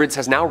confirmed hybrids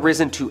has now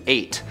risen to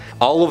 8,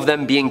 all of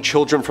them being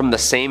children from the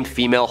same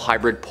female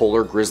hybrid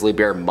polar grizzly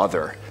bear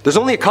mother. There's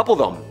only a couple of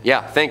them.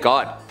 Yeah, thank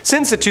God.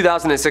 Since the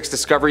 2006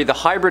 discovery, the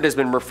hybrid has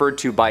been referred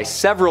to by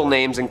several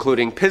names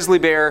including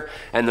pizzly bear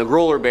and the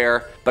growler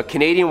bear, but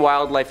Canadian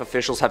wildlife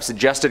officials have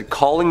suggested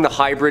calling the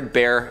hybrid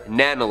bear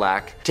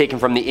Nanalak, taken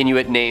from the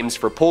Inuit names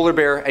for polar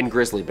bear and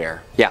grizzly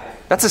bear. Yeah,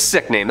 that's a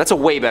sick name. That's a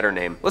way better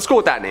name. Let's go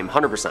with that name,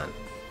 100%.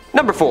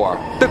 Number 4.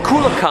 The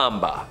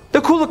Kulakamba. The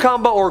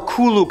Kulakamba or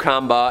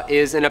Kulukamba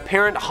is an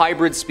apparent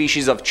hybrid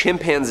species of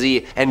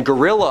chimpanzee and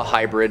gorilla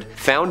hybrid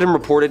found and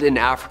reported in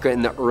Africa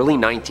in the early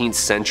 19th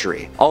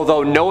century.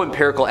 Although no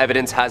empirical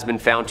evidence has been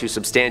found to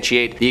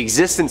substantiate the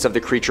existence of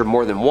the creature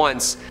more than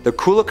once, the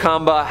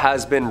Kulakamba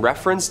has been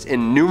referenced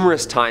in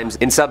numerous times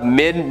in some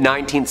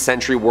mid-19th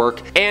century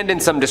work and in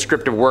some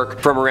descriptive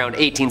work from around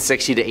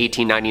 1860 to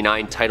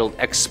 1899 titled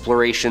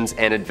Explorations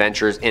and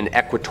Adventures in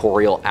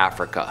Equatorial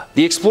Africa.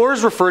 The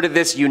explorers refer to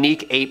this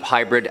unique ape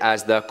hybrid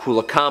as the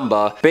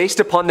Kulakamba, based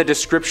upon the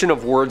description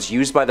of words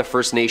used by the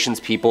First Nations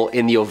people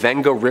in the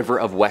Ovengo River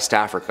of West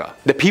Africa.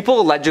 The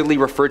people allegedly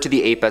refer to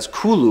the ape as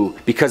Kulu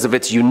because of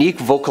its unique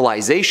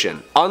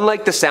vocalization,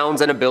 unlike the sounds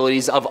and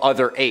abilities of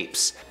other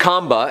apes.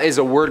 Kamba is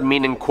a word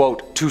meaning,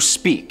 quote, to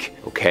speak.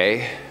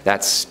 Okay,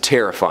 that's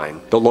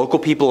terrifying. The local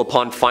people,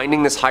 upon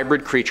finding this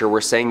hybrid creature,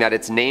 were saying that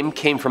its name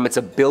came from its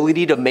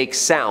ability to make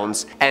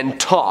sounds and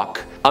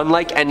talk,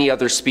 unlike any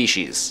other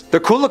species. The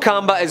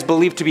Kulakamba is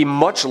believed to be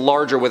much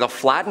larger with a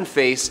flattened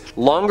face,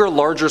 longer,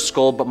 larger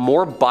skull, but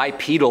more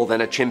bipedal than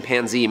a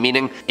chimpanzee,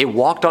 meaning it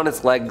walked on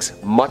its legs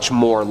much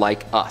more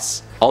like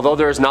us. Although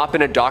there has not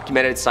been a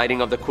documented sighting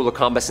of the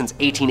Kulakamba since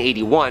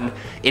 1881,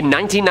 in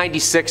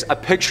 1996 a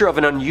picture of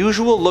an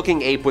unusual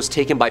looking ape was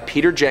taken by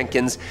Peter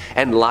Jenkins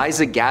and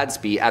Liza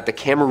Gadsby at the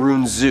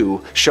Cameroon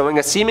Zoo, showing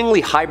a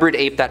seemingly hybrid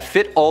ape that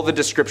fit all the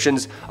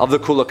descriptions of the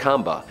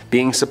Kulakamba,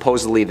 being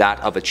supposedly that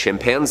of a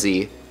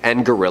chimpanzee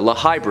and gorilla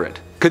hybrid.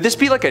 Could this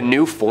be like a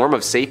new form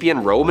of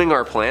sapien roaming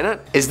our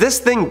planet? Is this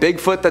thing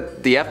Bigfoot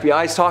that the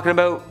FBI is talking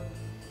about?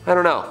 I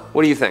don't know.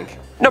 What do you think?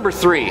 Number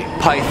 3.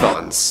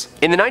 Pythons.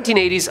 In the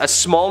 1980s, a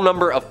small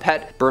number of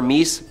pet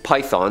Burmese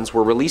pythons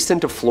were released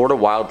into Florida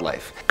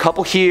wildlife.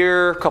 Couple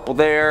here, couple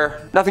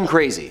there, nothing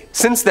crazy.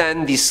 Since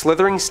then, these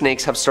slithering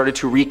snakes have started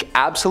to wreak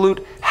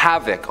absolute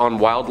havoc on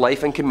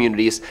wildlife and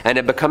communities and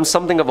have become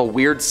something of a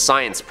weird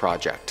science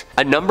project.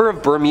 A number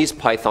of Burmese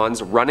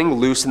pythons running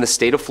loose in the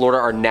state of Florida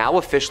are now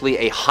officially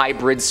a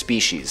hybrid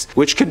species,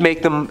 which could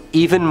make them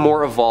even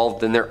more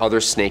evolved than their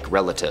other snake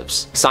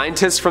relatives.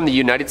 Scientists from the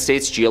United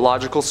States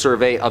Geological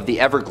Survey of the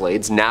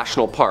Everglades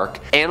National Park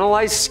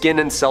analyzed skin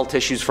and cell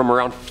tissues from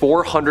around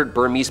 400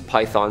 Burmese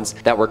pythons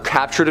that were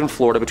captured in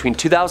Florida between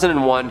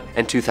 2001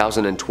 and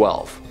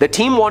 2012. The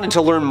team wanted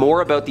to learn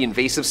more about the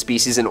invasive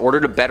species in order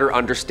to better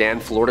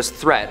understand Florida's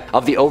threat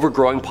of the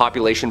overgrowing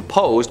population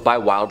posed by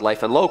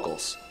wildlife and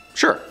locals.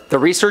 Sure, the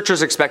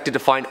researchers expected to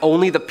find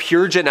only the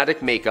pure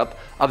genetic makeup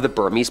of the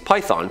Burmese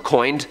python,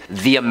 coined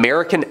the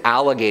American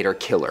alligator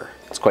killer.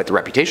 It's quite the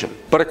reputation.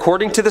 But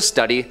according to the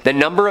study, the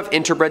number of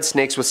interbred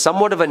snakes with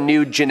somewhat of a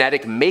new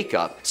genetic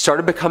makeup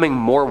started becoming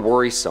more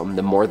worrisome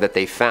the more that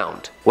they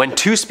found. When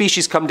two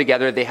species come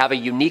together, they have a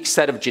unique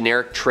set of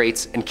generic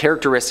traits and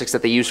characteristics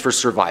that they use for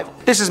survival.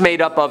 This is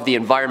made up of the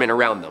environment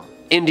around them.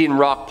 Indian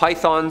rock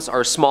pythons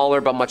are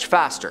smaller but much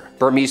faster.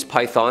 Burmese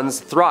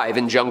pythons thrive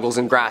in jungles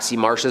and grassy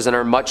marshes and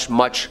are much,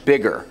 much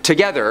bigger.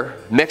 Together,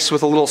 mixed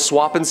with a little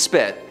swap and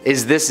spit,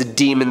 is this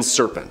demon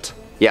serpent.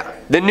 Yeah,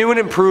 the new and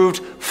improved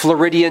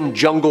Floridian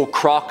jungle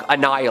croc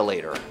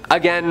annihilator.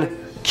 Again,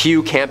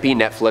 cue campy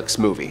Netflix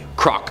movie,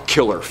 Croc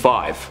Killer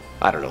 5.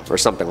 I don't know, or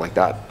something like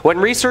that. When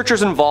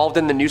researchers involved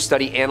in the new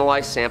study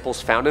analyzed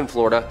samples found in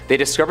Florida, they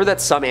discovered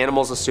that some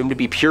animals assumed to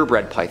be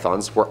purebred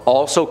pythons were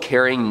also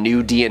carrying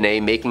new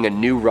DNA, making a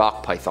new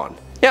rock python.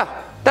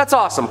 Yeah, that's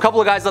awesome. A couple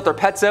of guys let their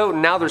pets out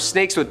and now there's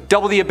snakes with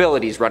double the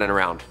abilities running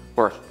around.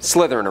 Or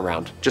slithering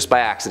around, just by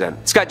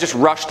accident. This guy just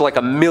rushed like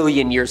a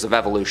million years of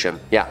evolution.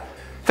 Yeah.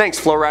 Thanks,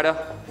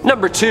 Florida.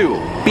 Number 2.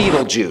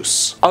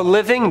 Beetlejuice. A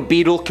living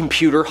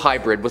beetle-computer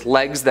hybrid with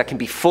legs that can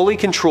be fully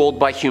controlled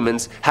by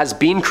humans has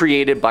been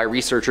created by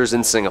researchers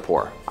in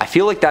Singapore. I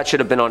feel like that should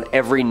have been on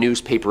every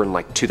newspaper in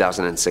like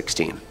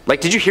 2016.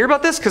 Like, did you hear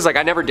about this? Cause like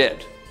I never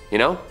did, you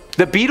know?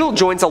 The beetle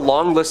joins a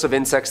long list of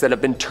insects that have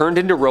been turned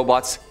into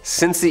robots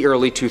since the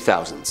early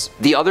 2000s.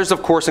 The others,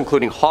 of course,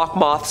 including hawk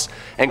moths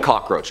and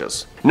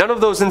cockroaches. None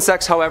of those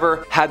insects,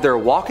 however, had their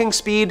walking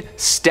speed,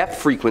 step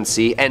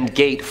frequency, and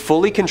gait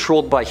fully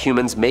controlled by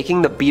humans,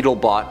 making the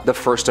BeetleBot the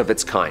first of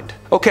its kind.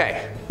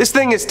 Okay, this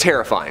thing is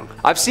terrifying.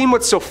 I've seen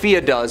what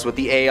Sophia does with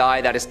the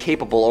AI that is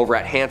capable over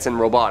at Hanson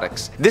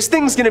Robotics. This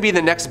thing's gonna be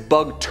the next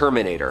bug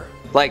Terminator.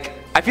 Like,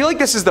 I feel like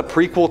this is the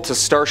prequel to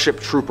Starship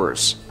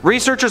Troopers.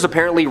 Researchers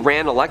apparently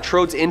ran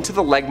electrodes into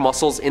the leg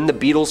muscles in the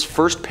beetle's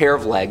first pair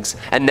of legs,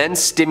 and then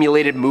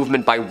stimulated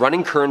movement by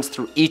running currents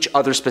through each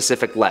other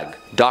specific leg,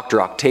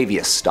 Dr.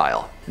 Octavius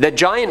style. The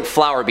giant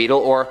flower beetle,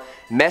 or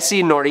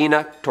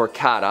Messionorina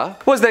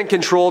torcata, was then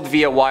controlled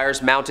via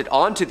wires mounted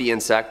onto the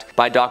insect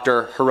by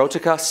Dr.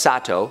 Hirotaka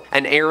Sato,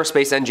 an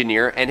aerospace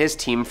engineer, and his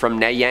team from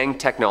Nanyang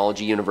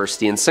Technology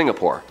University in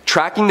Singapore,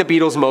 tracking the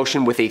beetle's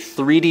motion with a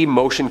 3D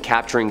motion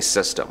capturing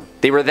system.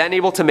 They were then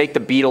able to make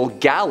the beetle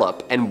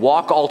gallop and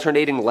walk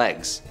alternating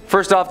legs.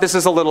 First off, this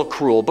is a little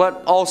cruel,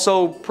 but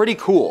also pretty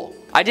cool.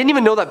 I didn't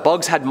even know that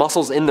bugs had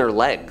muscles in their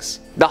legs.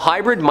 The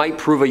hybrid might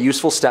prove a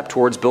useful step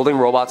towards building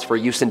robots for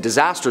use in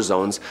disaster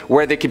zones,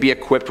 where they could be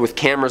equipped with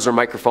cameras or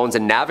microphones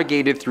and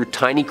navigated through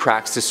tiny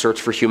cracks to search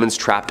for humans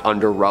trapped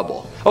under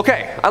rubble.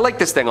 Okay, I like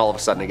this thing all of a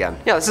sudden again.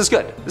 Yeah, this is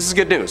good. This is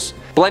good news.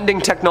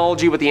 Blending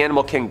technology with the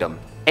animal kingdom.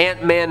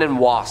 Ant-Man and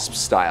Wasp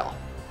style.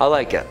 I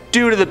like it.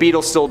 Due to the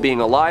beetle still being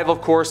alive,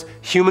 of course,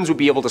 humans would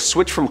be able to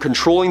switch from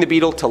controlling the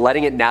beetle to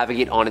letting it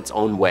navigate on its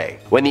own way.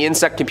 When the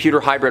insect-computer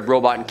hybrid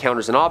robot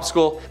encounters an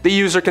obstacle, the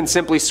user can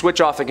simply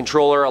switch off the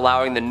controller,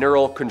 allowing the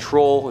neural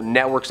control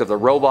networks of the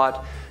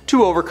robot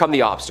to overcome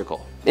the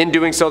obstacle. In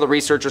doing so, the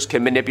researchers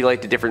can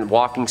manipulate the different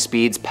walking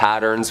speeds,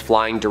 patterns,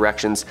 flying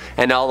directions,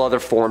 and all other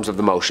forms of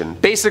the motion.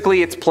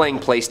 Basically, it's playing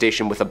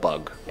PlayStation with a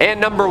bug.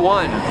 And number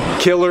 1,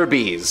 killer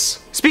bees.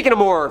 Speaking of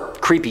more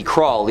creepy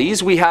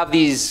crawlies, we have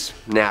these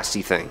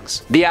nasty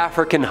things. The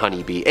African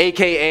honeybee,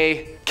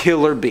 aka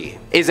killer bee,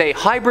 is a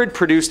hybrid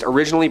produced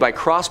originally by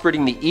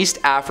crossbreeding the East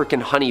African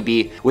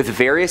honeybee with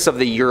various of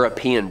the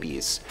European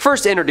bees.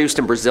 First introduced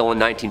in Brazil in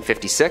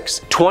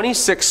 1956,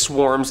 26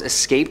 swarms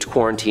escaped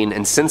quarantine,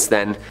 and since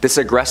then, this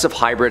aggressive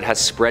hybrid has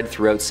spread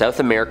throughout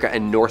South America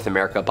and North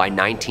America by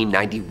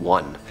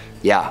 1991.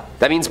 Yeah,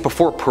 that means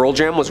before Pearl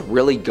Jam was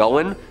really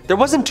going, there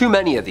wasn't too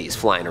many of these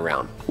flying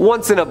around.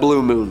 Once in a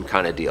blue moon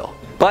kind of deal.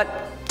 But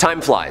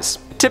time flies.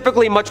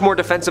 Typically much more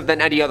defensive than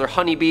any other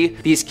honeybee,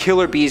 these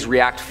killer bees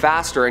react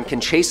faster and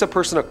can chase a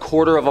person a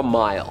quarter of a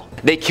mile.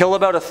 They kill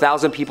about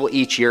 1,000 people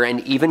each year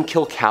and even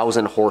kill cows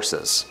and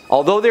horses.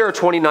 Although there are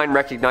 29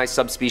 recognized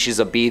subspecies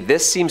of bee,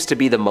 this seems to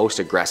be the most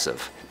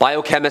aggressive.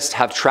 Biochemists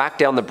have tracked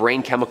down the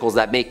brain chemicals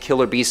that make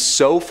killer bees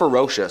so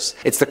ferocious.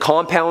 It's the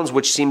compounds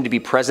which seem to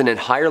be present in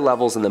higher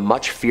levels in the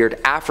much feared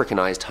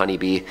Africanized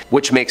honeybee,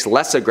 which makes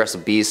less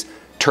aggressive bees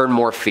turn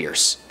more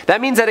fierce. That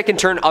means that it can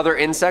turn other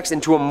insects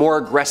into a more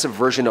aggressive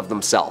version of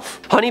themselves.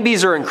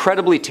 Honeybees are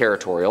incredibly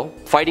territorial,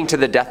 fighting to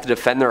the death to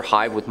defend their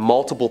hive with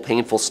multiple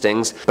painful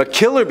stings, but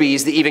killer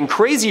bees, the even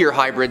crazier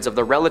hybrids of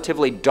the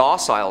relatively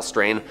docile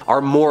strain,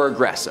 are more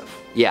aggressive.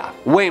 Yeah,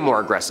 way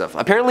more aggressive.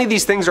 Apparently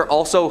these things are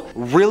also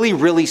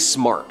really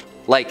smart.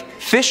 Like,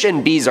 fish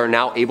and bees are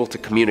now able to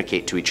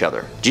communicate to each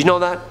other. Do you know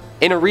that?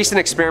 In a recent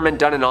experiment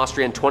done in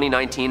Austria in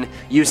 2019,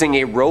 using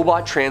a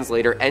robot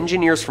translator,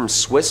 engineers from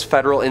Swiss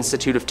Federal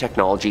Institute of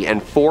Technology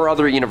and 4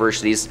 other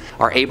universities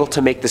are able to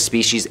make the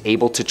species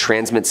able to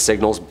transmit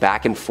signals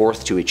back and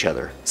forth to each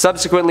other,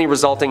 subsequently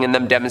resulting in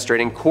them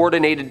demonstrating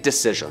coordinated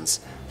decisions.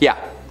 Yeah,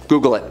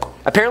 Google it.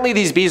 Apparently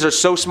these bees are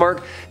so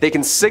smart, they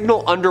can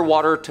signal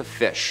underwater to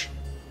fish.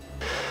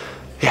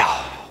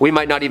 Yeah. We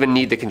might not even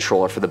need the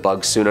controller for the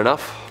bugs soon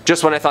enough.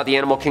 Just when I thought the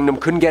animal kingdom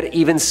couldn't get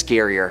even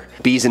scarier,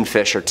 bees and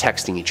fish are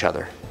texting each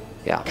other.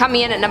 Yeah.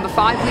 Coming in at number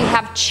 5, we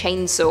have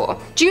chainsaw.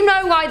 Do you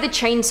know why the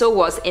chainsaw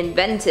was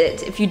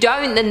invented? If you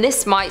don't, then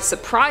this might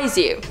surprise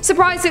you.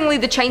 Surprisingly,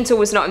 the chainsaw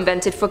was not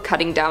invented for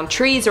cutting down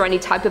trees or any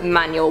type of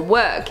manual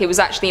work. It was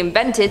actually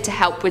invented to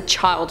help with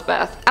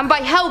childbirth. And by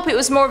help, it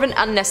was more of an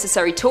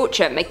unnecessary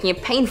torture, making a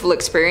painful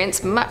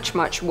experience much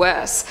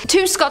worse.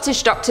 2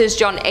 Scottish doctors,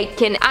 John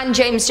Aitken and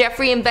James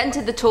Jeffrey,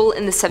 invented the tool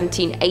in the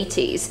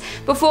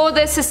 1780s. Before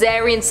the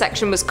cesarean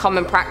section was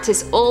common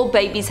practice, all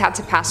babies had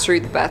to pass through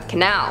the birth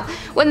canal.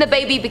 When the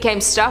baby became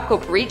stuck or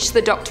breached,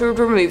 the doctor would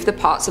remove the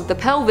parts of the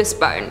pelvis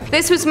bone.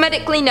 This was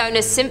medically known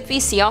as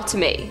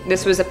symphysiotomy.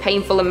 This was a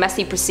painful and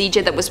messy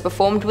procedure that was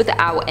performed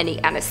without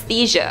any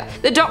anesthesia.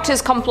 The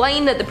doctors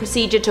complained that the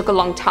procedure took a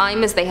long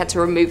time as they had to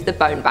remove the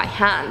bone by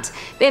hand.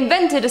 They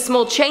invented a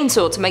small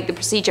chainsaw to make the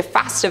procedure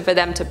faster for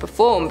them to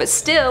perform, but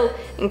still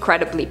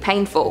incredibly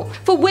painful.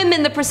 For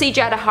women, the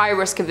procedure had a high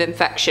risk of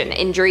infection,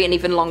 injury, and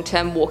even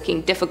long-term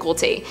walking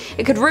difficulty.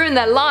 It could ruin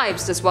their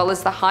lives, as well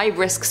as the high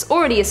risks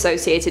already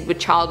associated with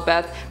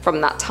childbirth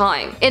from that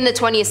time. In the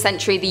 20th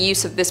century, the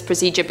use of this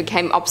procedure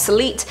became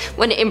obsolete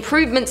when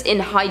improvements in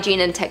hygiene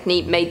and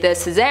technique made the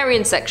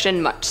cesarean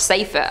section much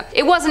safer.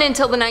 It wasn't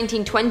until the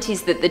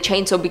 1920s that the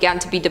chainsaw began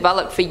to be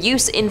developed for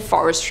use in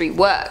forestry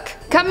work.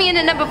 Coming in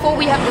at number 4,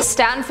 we have the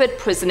Stanford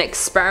Prison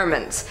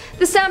Experiment.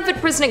 The Stanford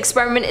Prison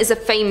Experiment is a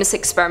famous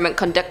experiment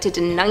conducted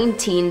in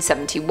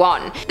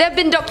 1971. There have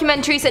been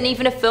documentaries and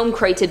even a film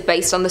created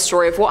based on the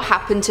story of what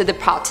happened to the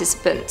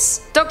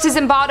participants. Dr.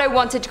 Zimbardo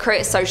wanted to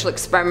create a social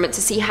experiment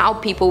to see how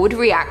people would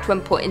react when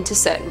put into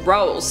certain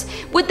roles.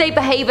 Would they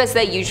behave as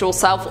their usual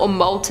self or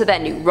mold to their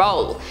new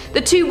role?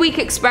 The 2-week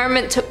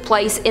experiment took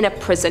place in a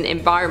prison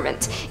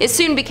environment. It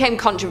soon became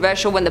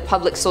controversial when the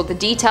public saw the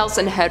details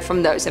and heard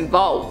from those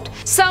involved.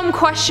 Some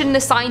questioned the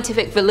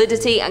scientific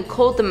validity and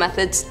called the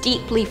methods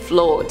deeply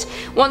flawed.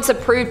 Once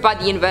approved by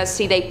the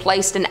university, they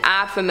placed an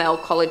ad for male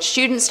college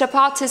students to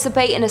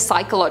participate in a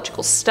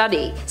psychological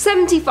study.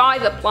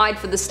 75 applied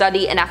for the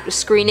study, and after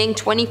screening,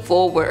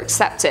 24 were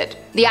accepted.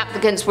 The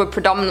applicants were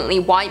predominantly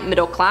white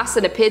middle class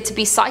and appeared to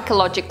be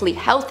psychologically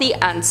healthy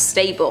and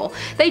stable.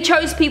 They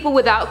chose people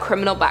without a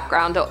criminal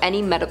background or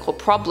any medical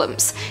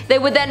problems. They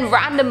were then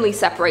randomly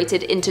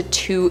separated into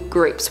 2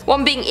 groups,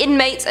 one being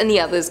inmates and the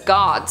others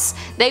guards.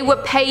 They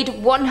were paid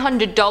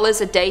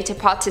 $100 a day to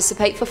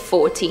participate for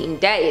 14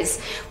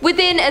 days.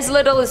 Within as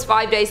little as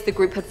 5 days, the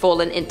group had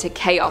fallen into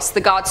chaos.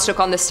 The guards took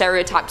on the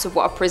stereotypes of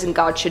what a prison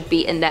guard should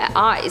be in their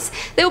eyes.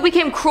 They all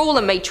became cruel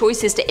and made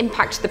choices to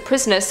impact the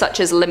prisoners, such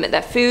as limit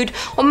their food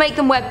or make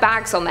them wear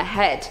bags on their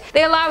head.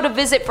 They allowed a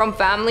visit from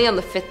family on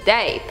the 5th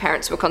day.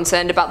 Parents were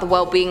concerned about the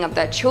well-being of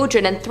their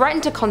children and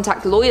threatened to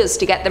contact lawyers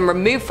to get them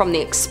removed from the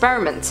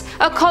experiment.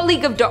 A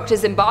colleague of Dr.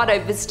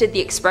 Zimbardo visited the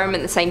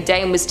experiment the same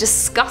day and was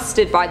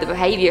disgusted by the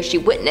behavior she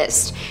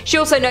witnessed. She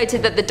also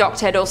noted that the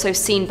doctor had also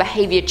seen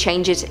behavior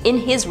changes in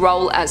his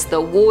role as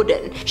the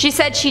warden. She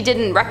said she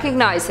didn't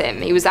recognize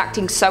him. He was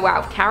acting so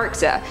out of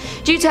character.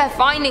 Due to her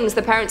findings,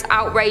 the parents'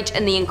 outrage,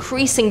 and the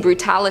increasing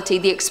brutality,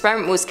 the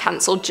experiment was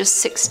cancelled just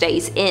 6 days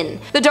in.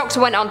 The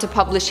doctor went on to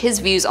publish his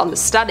views on the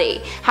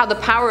study, how the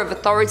power of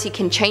authority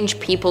can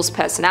change people's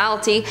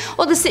personality,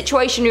 or the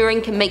situation you're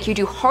in can make you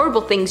do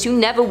horrible things you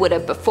never would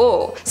have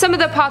before. Some of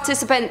the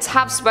participants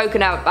have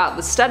spoken out about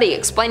the study,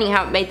 explaining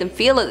how it made them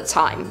feel at the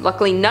time.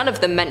 Luckily, none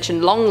of them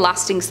mentioned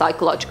long-lasting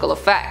psychological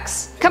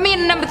effects. Coming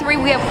in at number 3,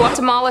 we have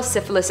Guatemala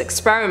syphilis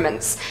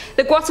experiments.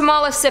 The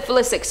Guatemala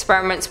syphilis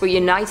experiments were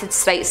United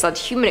States-led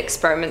human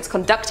experiments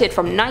conducted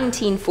from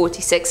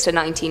 1946 to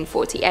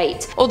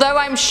 1948. Although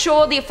I'm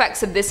sure the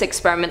effects of this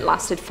experiment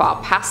lasted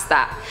far past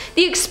that.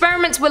 The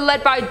experiments were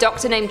led by a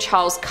doctor named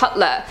Charles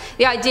Cutler.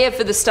 The idea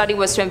for the study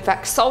was to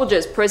infect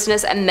soldiers,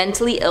 prisoners, and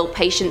mentally ill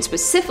patients with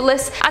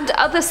syphilis and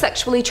other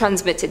sexually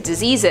transmitted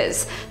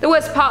diseases. The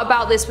worst part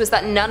about this was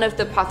that none of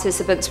the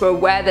participants were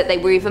aware that they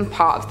were even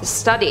part of the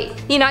study.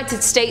 The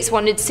United States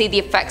wanted to see the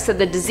effects that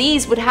the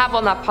disease would have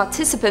on our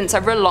participants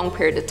over a long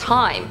period of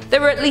time.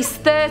 There were at least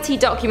 30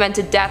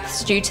 documented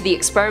deaths due to the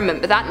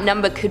experiment, but that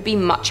number could be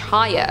much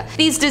higher.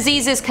 These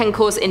diseases can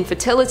cause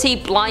infertility,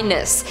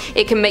 blindness.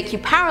 It can make you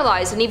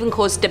paralyzed and even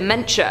cause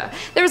dementia.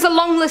 There is a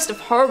long list of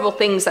horrible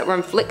things that were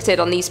inflicted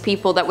on these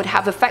people that would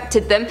have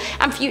affected them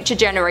and future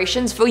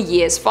generations for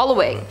years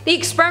following. The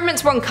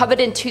experiments were uncovered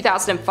in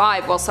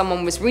 2005 while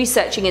someone was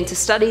researching into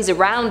studies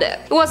around it.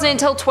 It wasn't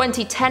until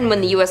 2010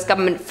 when the US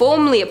government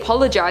formally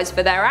apologized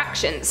for their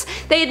actions.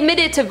 They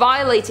admitted to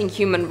violating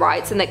human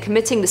rights and that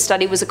committing the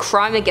study was a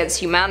crime against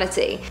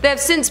humanity. There have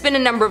since been a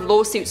number of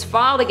lawsuits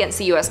filed against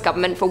the US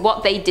government for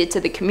what they did to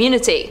the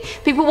community.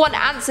 People want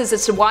answers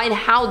as to why and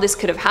how this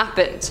could have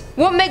happened.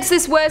 What makes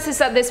this worse is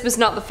that this was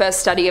not the first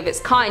study of its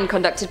kind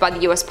conducted by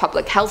the US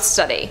Public Health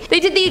Study. They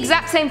did the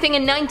exact same thing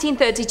in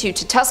 1932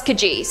 to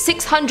Tuskegee.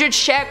 600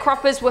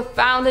 sharecroppers were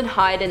found and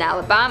hired in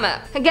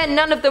Alabama. Again,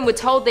 none of them were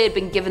told they had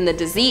been given the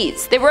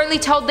disease. They were only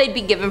told they'd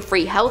be given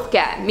free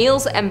healthcare,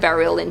 meals, and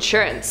burial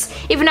insurance.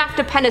 Even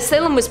after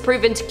penicillin was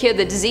proven to cure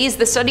the disease,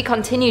 the study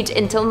continued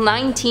until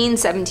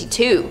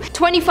 1972,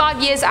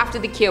 25 years after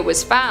the cure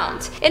was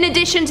found. In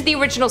addition to the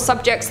original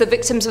subjects, the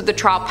victims of the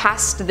trial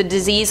passed the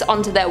disease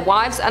onto their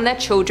wives, and their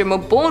children were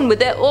born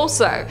with it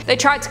also. They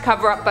tried to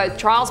cover up both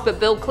trials, but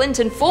Bill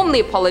Clinton formally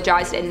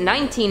apologized in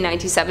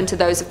 1997 to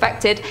those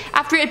affected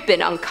after it had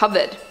been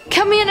uncovered.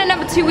 Coming in at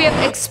number 2, we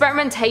have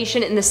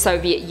experimentation in the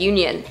Soviet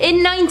Union.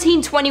 In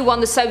 1921,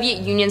 the Soviet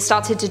Union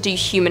started to do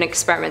human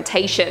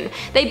experimentation.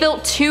 They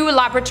built 2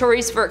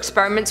 laboratories for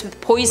experiments with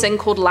poison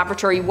called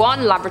Laboratory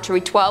 1, Laboratory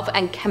 12,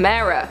 and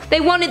Chimera.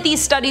 They wanted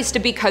these studies to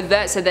be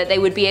covert so that they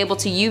would be able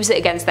to use it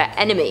against their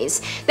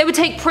enemies. They would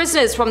take prisoners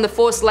prisoners from the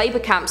forced labor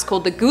camps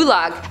called the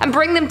Gulag and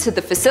bring them to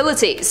the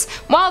facilities.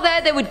 While there,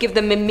 they would give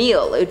them a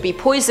meal. It would be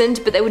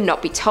poisoned, but they would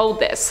not be told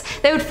this.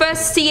 They would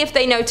first see if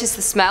they noticed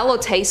the smell or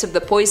taste of the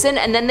poison,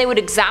 and then they would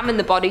examine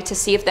the body to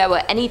see if there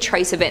were any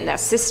trace of it in their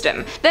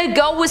system. Their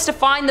goal was to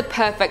find the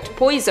perfect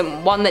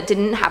poison, one that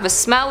didn't have a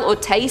smell or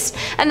taste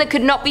and that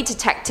could not be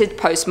detected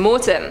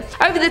post-mortem.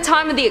 Over the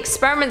time of the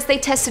experiments, they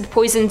tested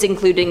poisons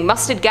including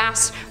mustard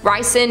gas,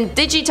 ricin,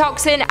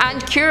 digitoxin,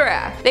 and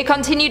cura. They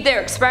continued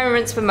their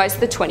experiments for most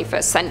of the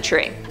 21st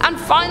century. And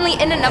finally,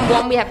 in at number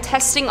 1, we have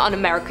testing on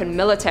American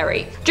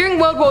military. During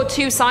World War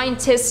II,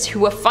 scientists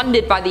who were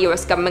funded by the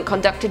US government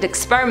conducted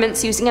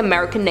experiments using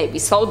American Navy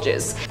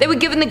soldiers. They were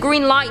given the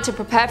green light to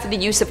prepare for the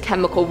use of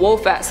chemical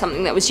warfare,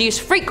 something that was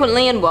used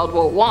frequently in World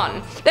War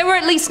I. There were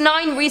at least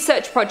 9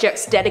 research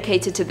projects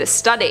dedicated to this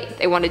study.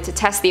 They wanted to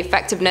test the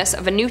effectiveness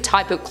of a new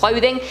type of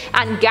clothing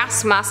and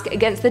gas mask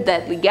against the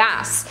deadly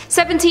gas.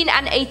 17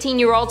 and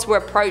 18-year-olds were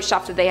approached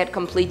after they had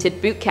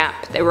completed boot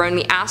camp. They were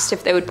only asked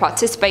if they would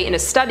participate in a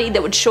study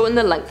that would shorten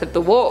the length of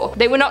the war.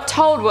 They were not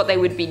told what they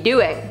would be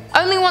doing.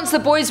 Only once the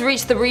boys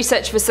reached the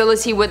research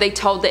facility were they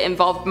told that it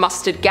involved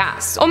mustard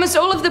gas. Almost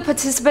all of the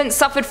participants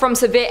suffered from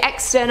severe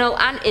external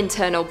and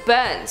internal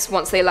burns.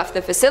 Once they left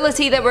the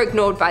facility, they were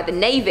ignored by the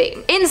Navy.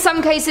 In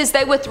some cases,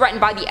 they were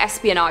threatened by the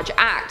Espionage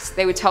Act.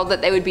 They were told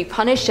that they would be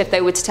punished if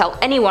they were to tell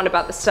anyone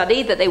about the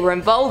study that they were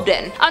involved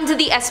in. Under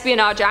the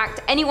Espionage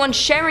Act, anyone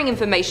sharing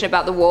information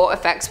about the war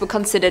effects were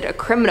considered a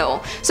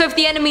criminal. So if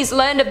the enemies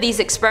learned of these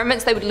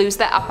experiments, they would lose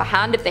their upper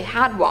hand if they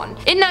had one.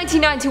 In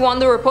 1991,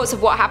 the reports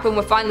of what happened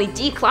were finally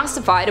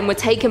declassified and were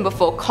taken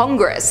before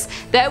Congress.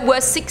 There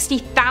were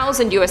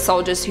 60,000 US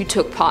soldiers who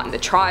took part in the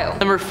trial.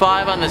 Number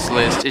 5 on this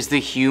list is the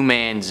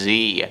human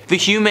Z. The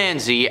human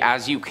Z,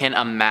 as you can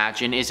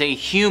imagine, is a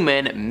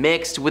human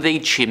mixed with a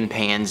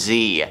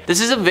chimpanzee.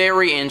 This is a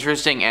very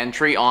interesting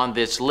entry on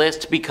this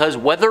list because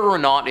whether or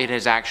not it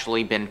has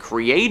actually been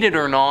created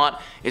or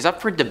not is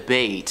up for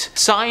debate.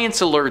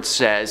 Science Alert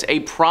says a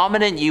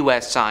prominent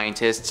US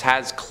scientist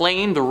has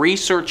claimed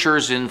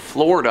researchers in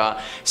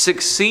Florida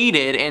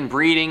succeeded in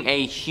breeding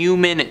a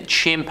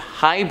human-chimp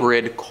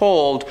hybrid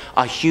called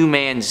a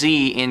human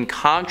Z in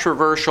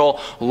controversial,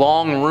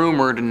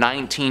 long-rumored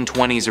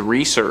 1920s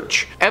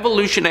research.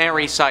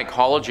 Evolutionary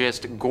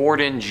psychologist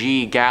Gordon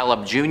G.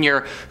 Gallup Jr.,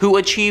 who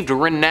achieved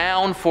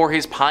renown for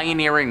his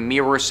pioneering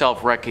mirror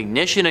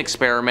self-recognition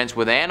experiments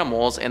with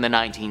animals in the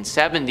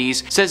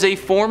 1970s, says a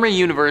former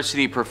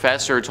university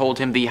professor told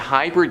him the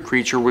hybrid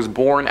creature was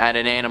born at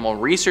an animal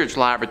research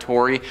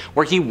laboratory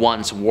where he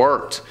once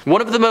worked.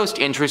 One of the most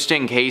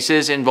interesting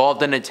cases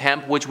involved an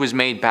attempt which was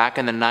made back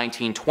in the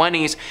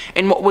 1920s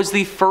in what was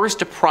the first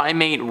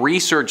primate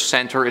research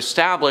center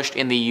established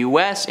in the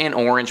US in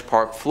Orange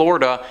Park,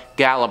 Florida,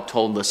 Gallup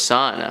told The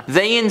Sun.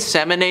 They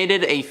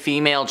inseminated a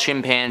female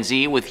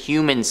chimpanzee with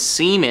human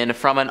semen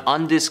from an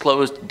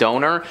undisclosed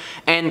donor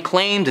and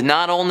claimed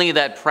not only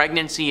that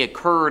pregnancy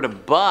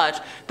occurred,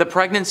 but the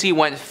pregnancy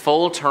went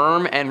full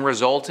term and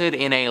resulted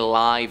in a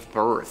live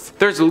birth.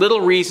 There's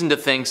little reason to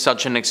think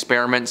such an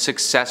experiment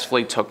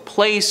successfully took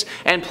place,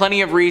 and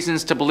plenty of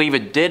reasons to believe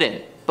it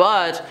didn't.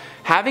 But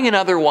having an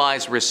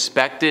otherwise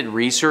respected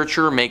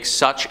researcher make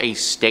such a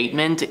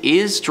statement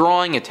is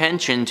drawing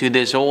attention to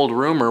this old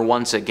rumor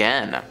once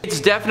again.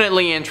 It's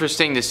definitely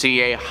interesting to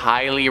see a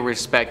highly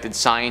respected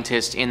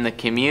scientist in the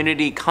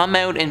community come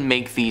out and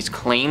make these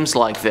claims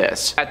like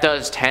this. That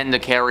does tend to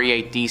carry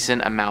a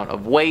decent amount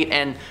of weight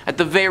and at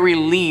the very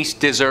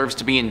least deserves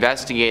to be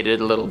investigated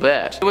a little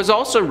bit. It was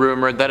also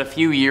rumored that a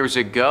few years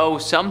ago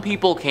some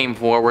people came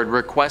forward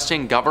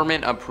requesting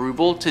government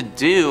approval to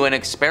do an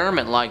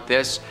experiment like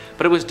this,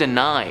 but it was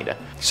denied.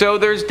 So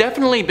there's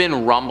definitely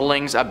been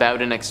rumblings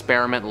about an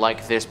experiment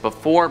like this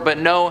before, but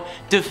no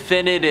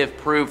definitive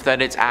proof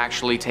that it's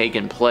actually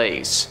taken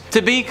place.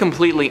 To be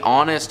completely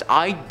honest,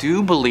 I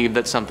do believe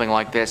that something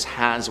like this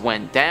has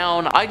went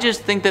down. I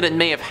just think that it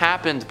may have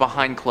happened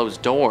behind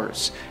closed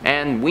doors,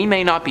 and we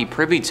may not be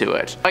privy to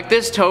it. Like,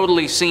 this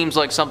totally seems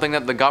like something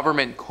that the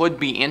government could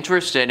be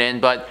interested in,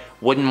 but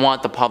wouldn't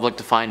want the public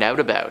to find out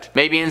about.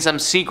 Maybe in some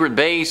secret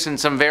base in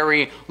some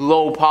very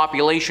low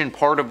population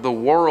part of the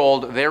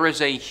world, there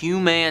is a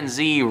human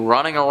Z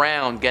running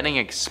around getting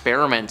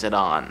experimented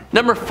on.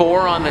 Number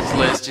 4 on this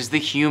list is the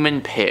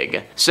human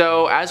pig.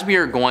 So as we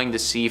are going to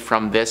see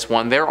from this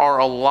one, there are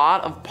a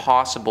lot of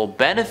possible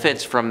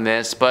benefits from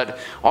this, but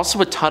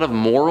also a ton of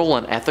moral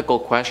and ethical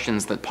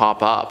questions that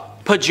pop up.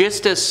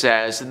 Pagista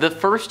says the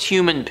first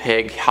human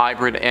pig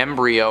hybrid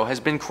embryo has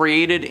been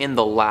created in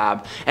the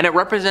lab, and it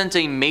represents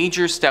a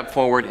major step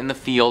forward in the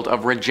field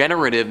of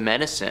regenerative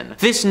medicine.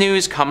 This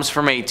news comes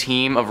from a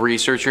team of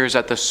researchers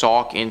at the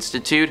Salk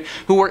Institute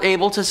who were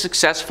able to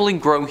successfully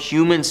grow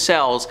human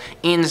cells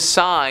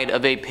inside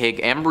of a pig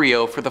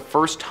embryo for the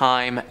first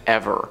time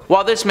ever.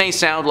 While this may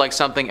sound like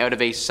something out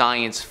of a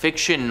science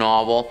fiction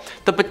novel,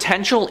 the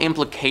potential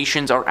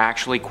implications are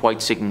actually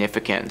quite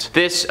significant.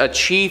 This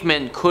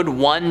achievement could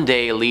one day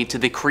day lead to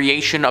the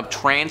creation of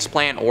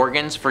transplant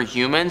organs for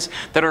humans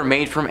that are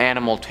made from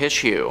animal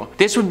tissue.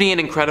 This would be an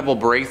incredible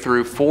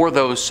breakthrough for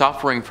those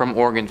suffering from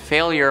organ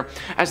failure,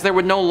 as there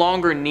would no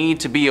longer need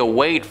to be a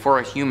wait for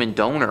a human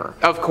donor.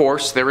 Of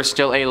course, there is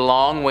still a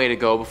long way to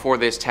go before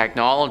this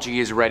technology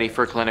is ready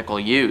for clinical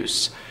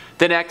use.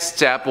 The next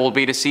step will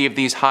be to see if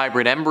these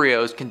hybrid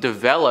embryos can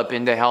develop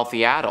into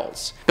healthy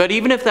adults. But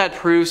even if that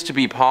proves to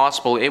be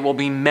possible, it will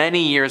be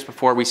many years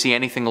before we see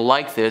anything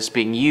like this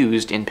being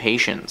used in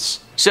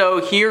patients.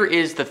 So here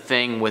is the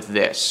thing with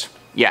this.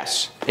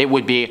 Yes, it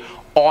would be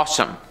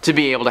awesome to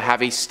be able to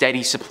have a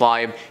steady supply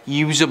of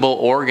usable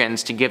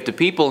organs to give to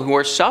people who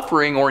are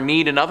suffering or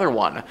need another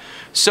one.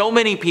 So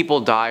many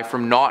people die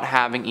from not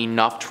having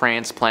enough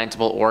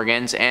transplantable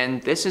organs,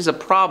 and this is a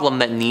problem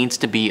that needs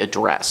to be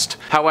addressed.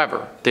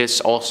 However, this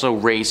also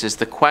raises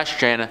the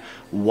question,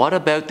 what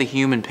about the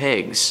human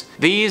pigs?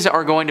 These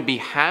are going to be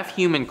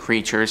half-human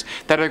creatures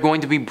that are going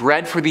to be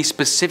bred for the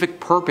specific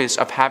purpose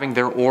of having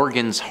their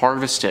organs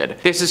harvested.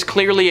 This is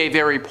clearly a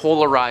very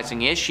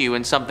polarizing issue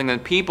and something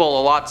that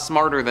people a lot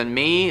smarter than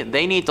me,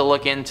 they need to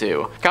look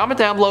into. Comment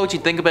down below what you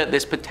think about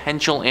this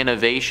potential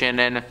innovation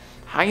and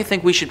how you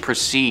think we should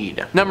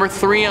proceed. Number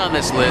 3 on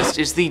this list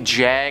is the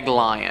jag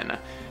lion.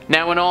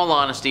 Now, in all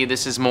honesty,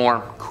 this is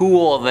more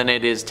cool than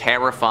it is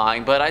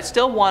terrifying, but I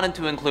still wanted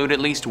to include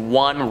at least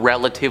one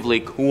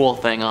relatively cool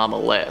thing on the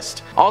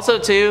list. Also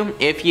too,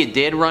 if you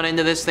did run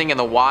into this thing in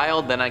the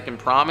wild, then I can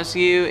promise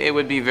you it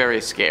would be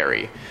very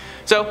scary.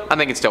 So, I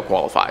think it still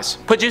qualifies.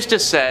 Pajusta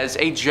says,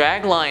 a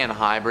jag-lion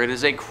hybrid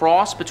is a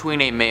cross between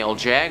a male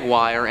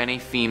jaguar and a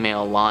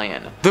female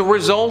lion. The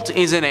result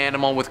is an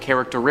animal with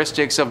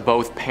characteristics of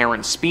both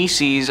parent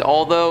species,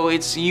 although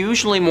it's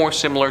usually more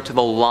similar to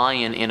the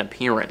lion in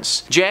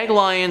appearance.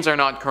 Jag-lions are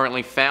not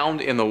currently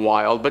found in the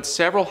wild, but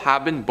several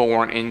have been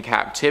born in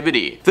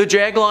captivity. The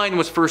jag-lion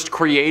was first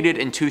created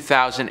in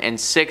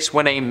 2006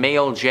 when a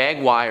male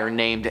jaguar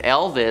named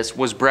Elvis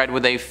was bred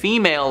with a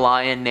female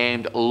lion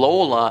named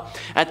Lola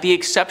at the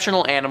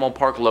exceptional animal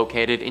park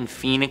located in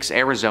Phoenix,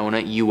 Arizona,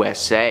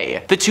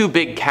 USA. The two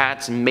big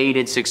cats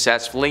mated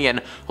successfully,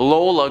 and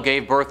Lola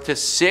gave birth to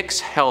 6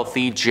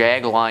 healthy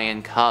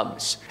jag-lion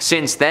cubs.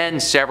 Since then,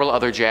 several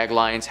other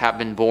jag-lions have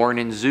been born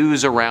in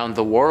zoos around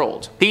the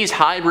world. These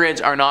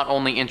hybrids are not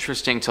only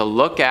interesting to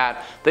look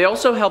at, they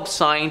also help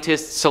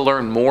scientists to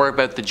learn more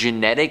about the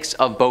genetics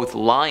of both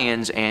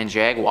lions and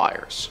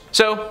jaguars.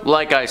 So,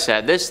 like I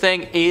said, this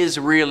thing is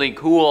really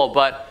cool,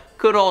 but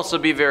could also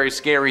be very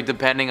scary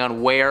depending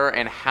on where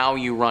and how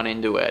you run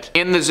into it.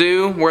 In the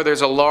zoo, where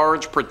there's a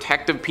large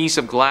protective piece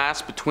of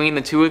glass between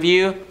the two of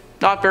you,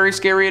 not very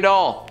scary at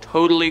all.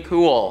 Totally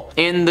cool.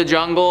 In the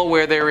jungle,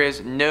 where there is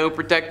no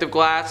protective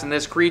glass and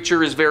this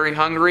creature is very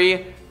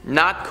hungry,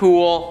 not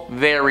cool,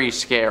 very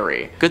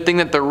scary. Good thing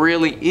that there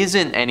really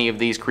isn't any of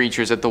these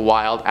creatures at the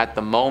wild at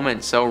the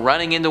moment, so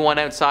running into one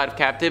outside of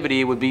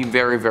captivity would be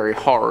very, very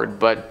hard,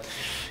 but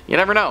you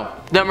never know.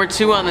 Number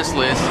 2 on this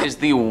list is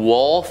the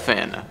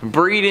wolfen,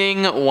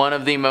 breeding one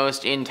of the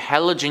most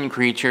intelligent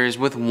creatures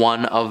with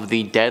one of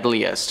the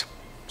deadliest.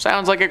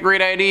 Sounds like a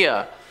great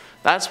idea.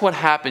 That's what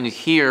happened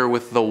here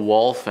with the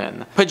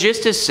wolfen.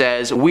 Pagistus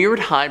says, weird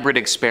hybrid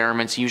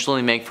experiments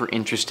usually make for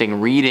interesting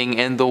reading,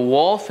 and the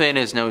wolfen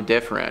is no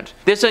different.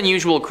 This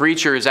unusual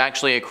creature is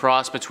actually a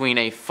cross between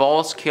a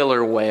false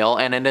killer whale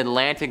and an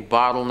Atlantic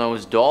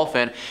bottlenose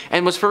dolphin,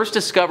 and was first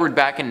discovered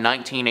back in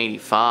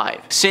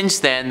 1985. Since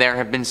then, there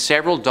have been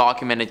several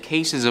documented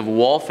cases of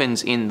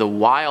wolfens in the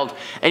wild,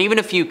 and even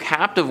a few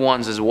captive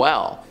ones as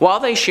well. While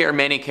they share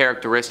many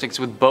characteristics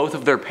with both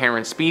of their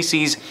parent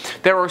species,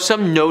 there are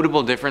some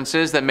notable differences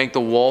that make the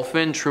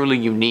wolfen truly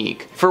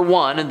unique. For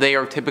one, they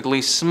are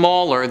typically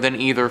smaller than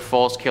either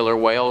false killer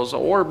whales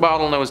or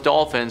bottlenose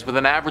dolphins, with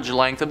an average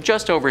length of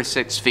just over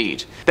 6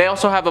 feet. They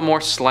also have a more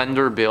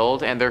slender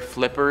build, and their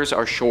flippers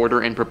are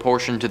shorter in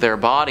proportion to their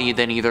body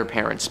than either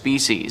parent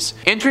species.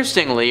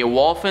 Interestingly,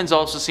 wolfens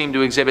also seem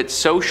to exhibit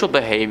social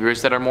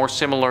behaviors that are more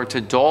similar to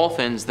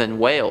dolphins than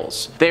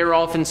whales. They are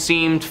often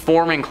seen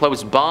forming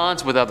close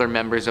bonds with other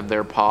members of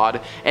their pod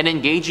and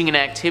engaging in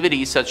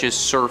activities such as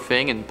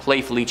surfing and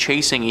playfully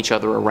chasing each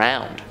other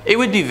around. It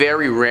would be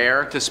very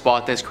rare to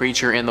spot this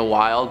creature in the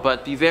wild,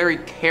 but be very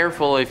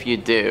careful if you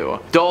do.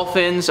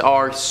 Dolphins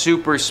are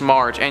super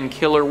smart, and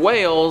killer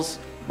whales,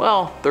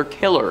 well, they're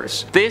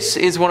killers. This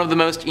is one of the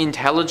most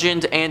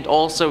intelligent and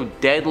also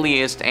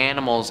deadliest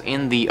animals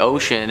in the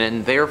ocean,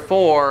 and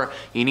therefore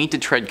you need to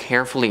tread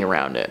carefully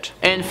around it.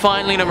 And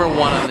finally, number 1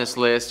 on this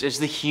list is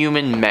the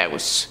human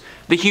mouse.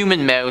 The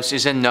human mouse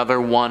is another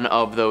one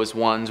of those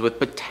ones with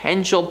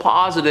potential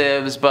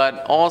positives,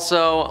 but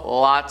also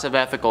lots of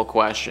ethical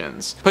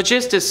questions.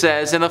 Pagistus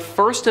says, in a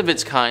first of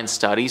its kind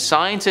study,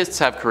 scientists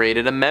have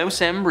created a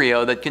mouse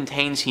embryo that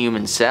contains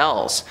human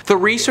cells. The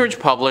research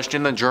published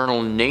in the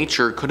journal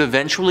Nature could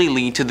eventually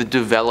lead to the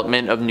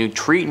development of new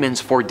treatments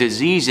for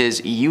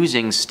diseases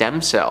using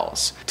stem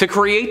cells. To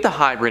create the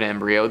hybrid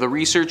embryo, the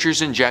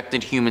researchers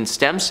injected human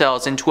stem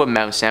cells into a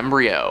mouse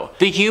embryo.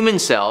 The human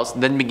cells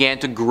then began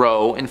to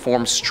grow and form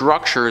form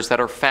structures that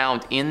are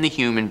found in the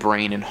human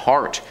brain and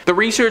heart. The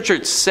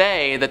researchers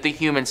say that the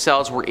human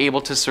cells were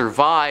able to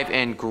survive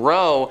and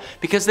grow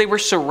because they were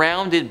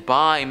surrounded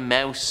by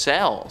mouse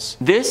cells.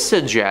 This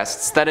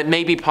suggests that it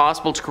may be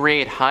possible to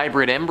create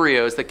hybrid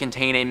embryos that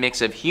contain a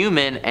mix of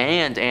human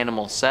and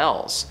animal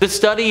cells. The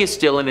study is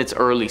still in its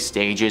early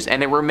stages,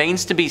 and it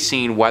remains to be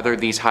seen whether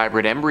these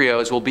hybrid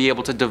embryos will be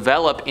able to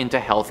develop into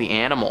healthy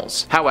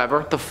animals.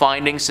 However, the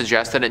findings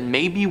suggest that it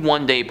may be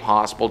one day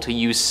possible to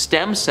use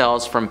stem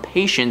cells from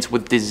patients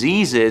with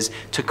diseases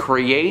to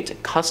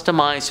create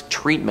customized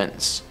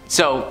treatments.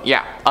 So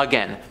yeah,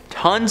 again,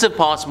 tons of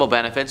possible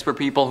benefits for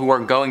people who are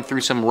going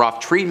through some rough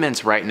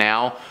treatments right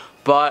now.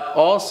 But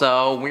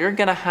also, we're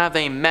gonna have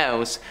a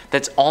mouse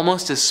that's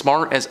almost as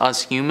smart as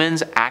us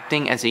humans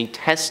acting as a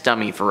test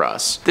dummy for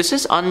us. This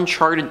is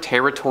uncharted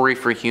territory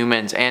for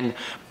humans, and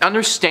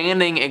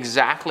understanding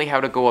exactly how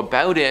to go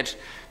about it,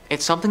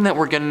 it's something that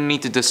we're gonna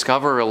need to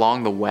discover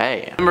along the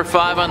way. Number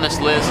 5 on this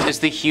list is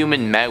the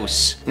human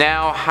mouse.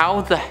 Now, how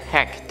the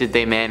heck did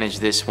they manage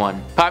this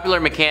one? Popular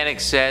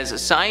Mechanics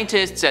says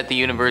scientists at the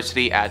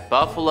University at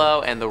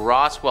Buffalo and the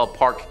Roswell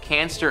Park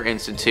Cancer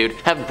Institute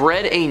have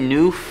bred a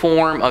new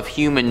form of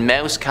human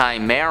mouse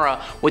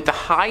chimera with the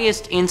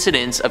highest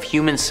incidence of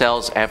human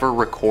cells ever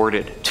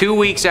recorded. 2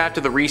 weeks after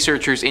the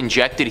researchers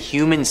injected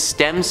human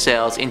stem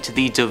cells into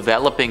the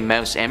developing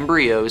mouse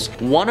embryos,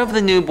 one of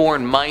the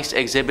newborn mice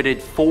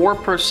exhibited 4%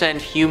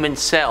 human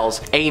cells,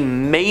 a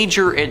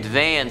major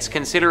advance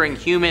considering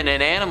human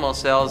and animal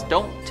cells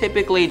don't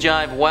typically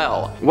jive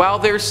well. While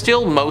they're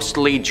still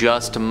mostly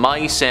just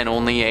mice and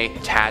only a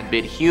tad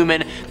bit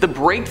human, the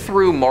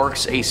breakthrough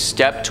marks a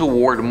step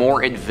toward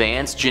more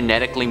advanced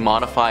genetically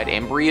modified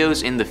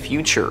embryos in the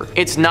future.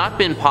 It's not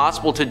been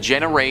possible to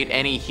generate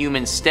any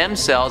human stem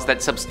cells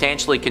that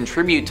substantially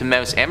contribute to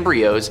mouse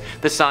embryos,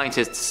 the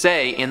scientists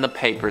say in the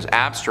paper's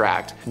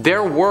abstract.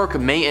 Their work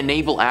may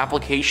enable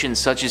applications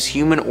such as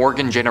human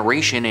organ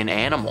generation in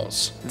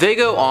animals. They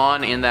go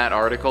on in that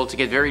article to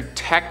get very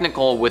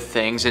technical with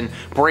things and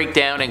break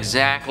down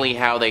exactly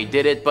how they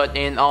did it, but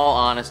in all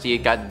honesty, it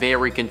got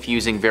very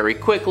confusing very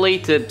quickly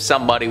to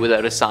somebody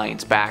without a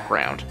science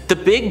background. The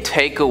big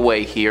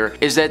takeaway here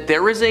is that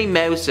there is a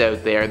mouse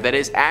out there that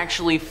is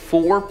actually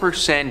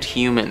 4%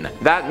 human.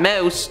 That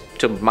mouse,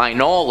 to my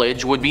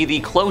knowledge, would be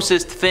the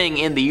closest thing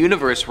in the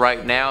universe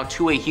right now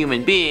to a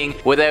human being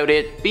without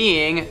it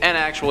being an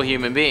actual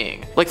human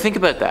being. Like, think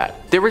about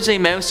that. There is a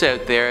mouse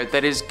out there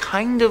that is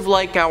kind of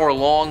like our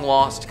long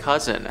lost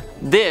cousin.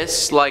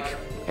 This, like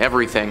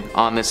everything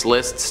on this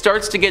list,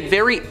 starts to get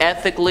very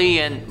ethically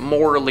and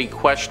morally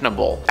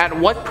questionable. At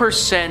what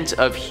percent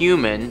of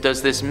human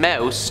does this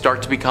mouse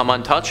start to become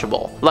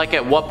untouchable? Like,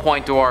 at what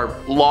point do our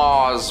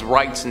laws,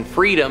 rights, and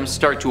freedoms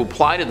start to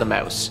apply to the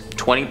mouse?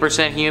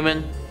 20%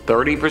 human?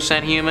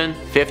 30% human?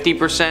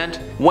 50%?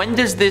 When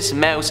does this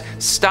mouse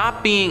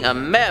stop being a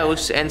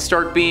mouse and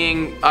start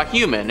being a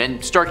human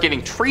and start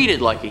getting treated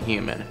like a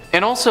human?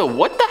 And also,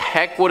 what the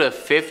heck would a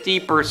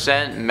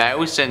 50%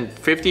 mouse and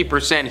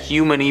 50%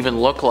 human even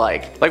look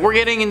like? Like, we're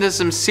getting into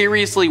some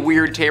seriously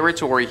weird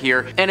territory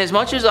here, and as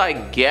much as I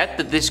get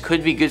that this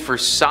could be good for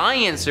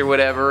science or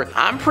whatever,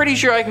 I'm pretty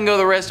sure I can go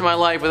the rest of my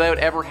life without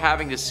ever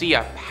having to see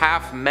a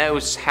half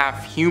mouse,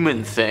 half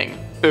human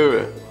thing.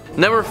 Ugh.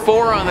 Number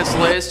 4 on this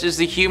list is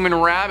the human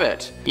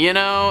rabbit. You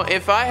know,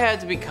 if I had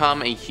to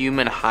become a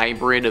human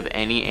hybrid of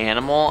any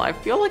animal, I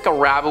feel like a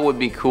rabbit would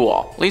be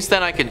cool. At least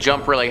then I could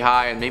jump really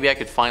high and maybe I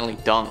could finally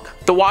dunk.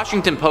 The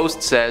Washington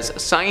Post says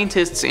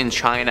scientists in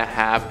China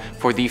have,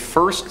 for the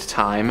first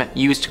time,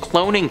 used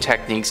cloning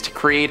techniques to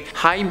create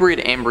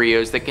hybrid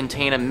embryos that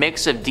contain a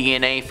mix of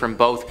DNA from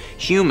both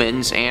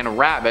humans and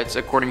rabbits,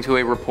 according to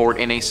a report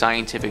in a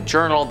scientific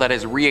journal that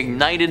has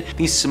reignited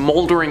the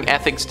smoldering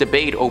ethics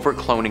debate over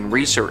cloning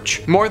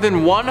research. More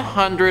than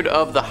 100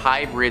 of the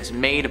hybrids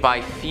made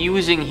by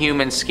fusing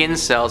human skin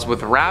cells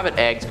with rabbit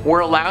eggs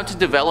were allowed to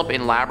develop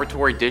in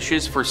laboratory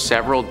dishes for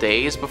several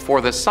days before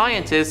the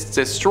scientists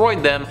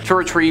destroyed them to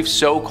retrieve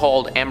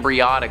so-called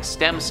embryonic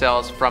stem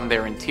cells from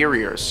their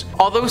interiors.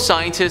 Although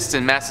scientists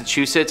in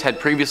Massachusetts had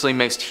previously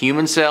mixed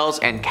human cells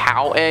and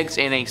cow eggs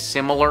in a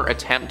similar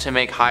attempt to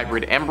make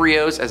hybrid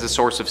embryos as a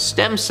source of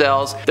stem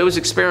cells, those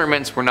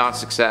experiments were not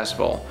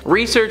successful.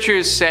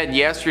 Researchers said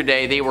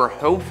yesterday they were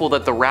hopeful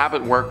that the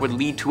rabbit work would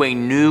lead to a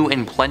new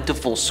and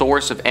plentiful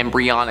source of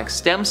embryonic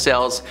stem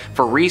cells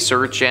for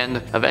research and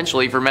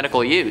eventually for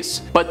medical use.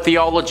 But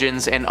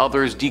theologians and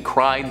others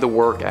decried the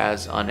work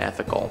as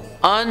unethical.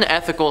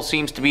 Unethical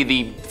seems to be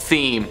the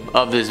theme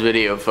of this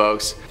video,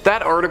 folks.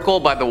 That article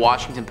by the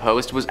Washington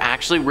Post was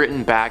actually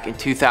written back in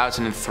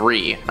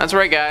 2003. That's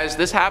right, guys,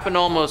 this happened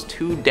almost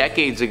 2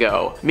 decades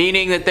ago,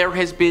 meaning that there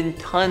has been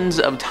tons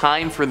of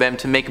time for them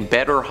to make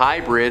better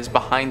hybrids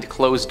behind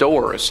closed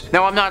doors.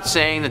 Now, I'm not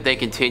saying that they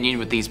continued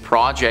with these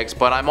projects,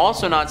 but I'm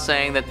also not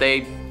saying that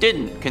they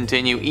didn't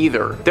continue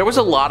either. There was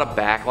a lot of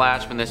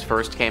backlash when this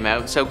first came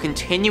out, so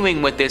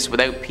continuing with this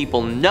without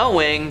people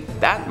knowing,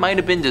 that might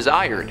have been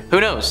desired. Who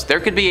knows, there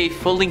could be a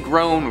fully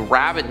grown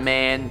rabbit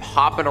man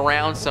hopping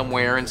around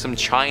somewhere in some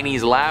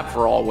Chinese lab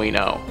for all we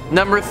know.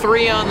 Number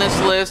 3 on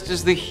this list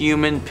is the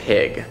human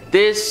pig.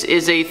 This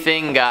is a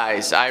thing,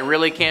 guys. I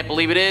really can't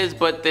believe it is,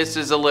 but this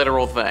is a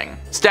literal thing.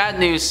 Stat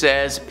News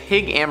says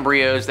pig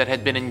embryos that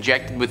had been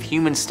injected with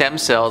human stem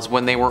cells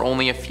when they were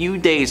only a few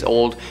days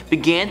old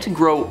began to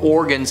grow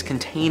organs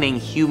containing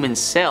human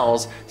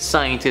cells,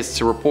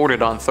 scientists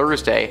reported on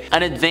Thursday,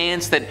 an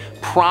advance that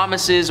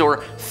promises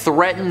or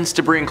threatens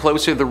to bring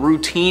closer the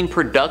routine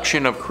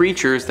production of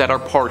creatures that are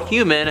part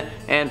human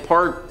and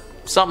part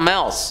something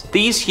else.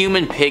 These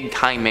human pig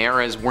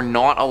chimeras were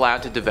not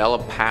allowed to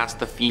develop past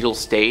the fetal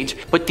stage,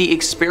 but the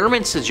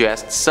experiment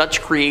suggests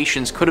such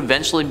creations could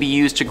eventually be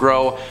used to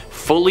grow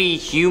fully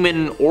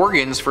human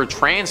organs for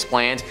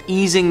transplant,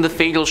 easing the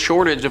fatal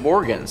shortage of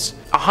organs.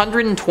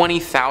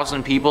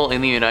 120,000 people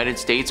in the United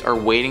States are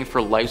waiting for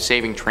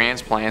life-saving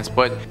transplants,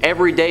 but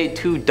every day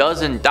 2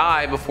 dozen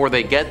die before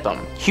they get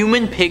them.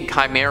 Human pig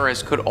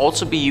chimeras could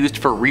also be used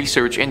for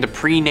research into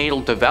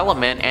prenatal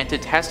development and to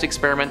test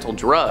experimental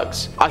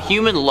drugs. A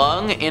human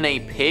lung in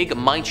a pig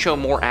might show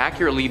more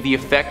accurately the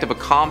effect of a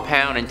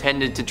compound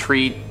intended to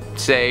treat,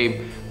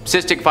 say,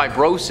 cystic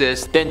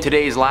fibrosis than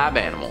today's lab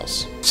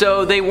animals.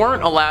 So they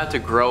weren't allowed to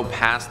grow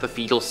past the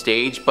fetal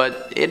stage,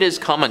 but it is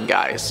coming,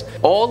 guys.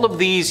 All of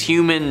these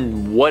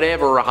human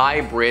whatever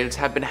hybrids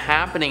have been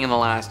happening in the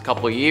last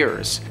couple of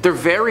years. They're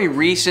very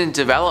recent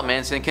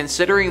developments, and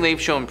considering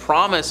they've shown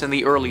promise in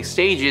the early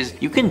stages,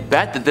 you can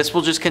bet that this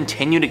will just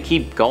continue to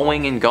keep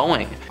going and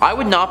going. I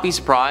would not be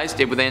surprised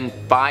if within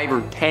 5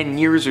 or 10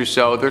 years or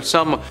so there's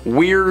some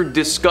weird,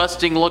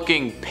 disgusting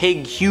looking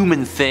pig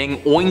human thing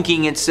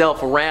oinking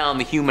itself around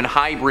the human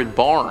hybrid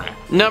barn.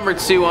 Number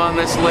 2 on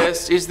this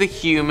list is the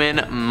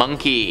human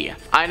monkey.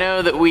 I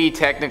know that we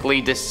technically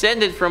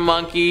descended from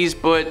monkeys,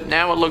 but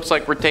now it looks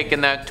like we're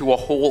taking that to a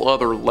whole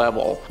other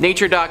level.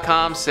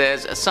 Nature.com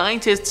says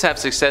scientists have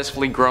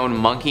successfully grown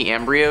monkey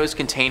embryos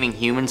containing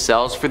human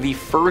cells for the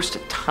first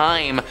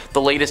time,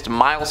 the latest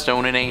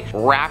milestone in a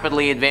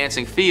rapidly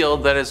advancing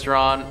field that has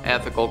drawn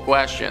ethical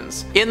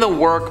questions. In the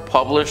work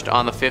published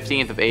on the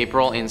 15th of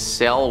April in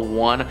Cell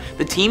 1,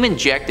 the team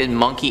injected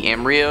monkey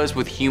embryos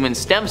with human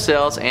stem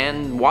cells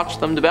and watched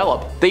them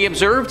develop. They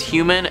observed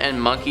human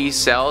and monkey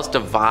cells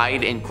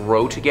divide and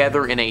grow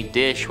together in a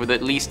dish, with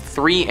at least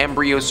 3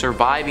 embryos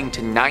surviving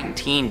to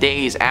 19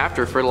 days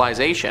after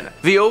fertilization.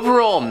 The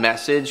overall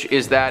message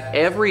is that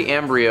every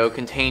embryo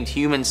contained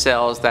human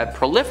cells that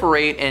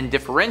proliferate and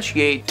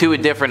differentiate to a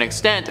different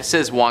extent,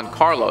 says Juan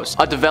Carlos,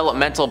 a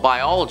developmental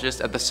biologist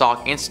at the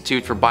Salk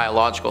Institute for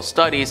Biological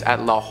Studies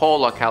at La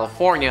Jolla,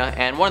 California,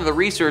 and one of the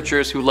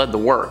researchers who led the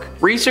work.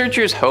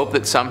 Researchers hope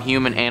that some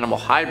human-animal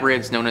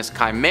hybrids known as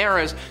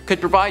chimeras could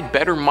provide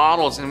better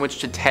models in which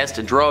to test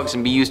drugs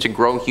and be used to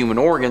grow human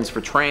organs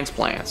for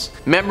transplants.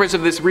 Members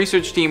of this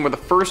research team were the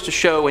first to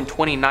show in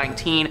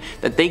 2019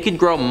 that they could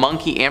grow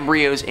monkey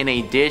embryos in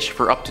a dish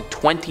for up to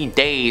 20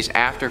 days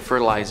after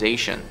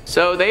fertilization.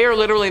 So they are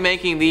literally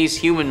making these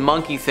human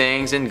monkey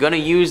things and gonna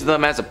use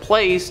them as a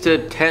place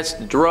to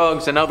test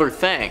drugs and other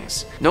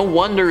things. No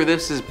wonder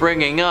this is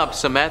bringing up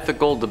some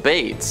ethical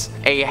debates.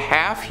 A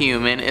half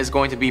human is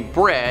going to be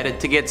bred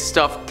to get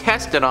stuff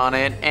tested on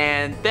it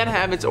and then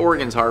have its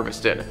organs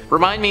harvested.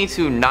 Remind me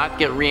to not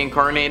get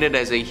reincarnated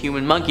as a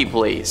human monkey,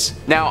 please.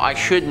 Now, I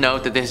should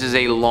note that this is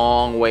a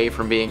long way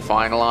from being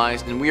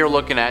finalized, and we are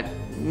looking at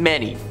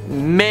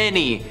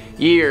many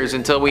years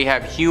until we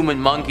have human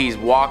monkeys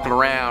walking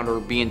around or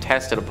being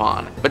tested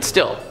upon. But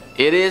still,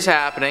 it is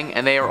happening,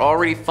 and they are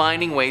already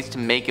finding ways to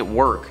make it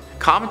work.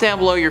 Comment down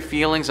below your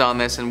feelings on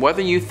this and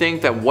whether you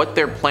think that what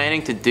they're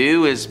planning to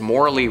do is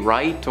morally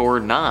right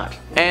or not.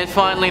 And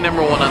finally,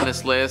 number 1 on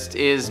this list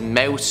is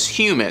mouse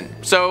human.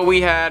 So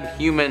we had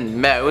human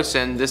mouse,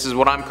 and this is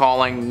what I'm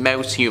calling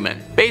mouse human.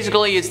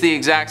 Basically, it's the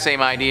exact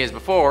same idea as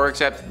before,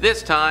 except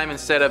this time,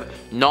 instead of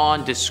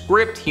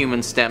nondescript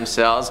human stem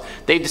cells,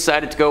 they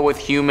decided to go with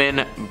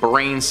human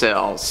brain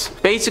cells.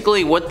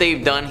 Basically, what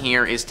they've done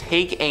here is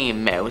take a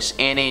mouse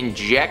and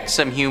inject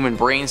some human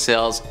brain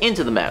cells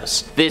into the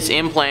mouse. This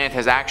implant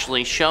has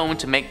actually shown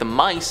to make the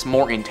mice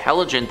more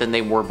intelligent than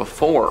they were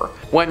before.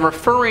 When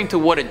referring to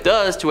what it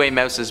does to a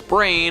mouse's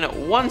brain,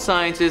 one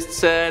scientist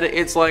said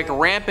it's like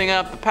ramping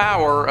up the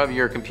power of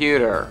your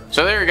computer.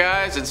 So there,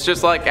 guys, it's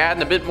just like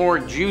adding a bit more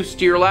juice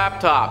to your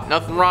laptop.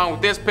 Nothing wrong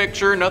with this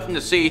picture, nothing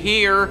to see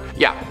here.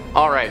 Yeah,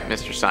 alright,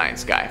 Mr.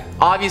 Science Guy.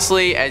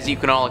 Obviously, as you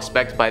can all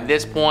expect by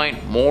this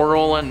point,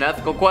 moral and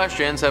ethical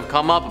questions have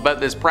come up about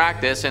this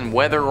practice and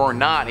whether or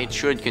not it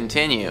should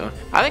continue.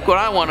 I think what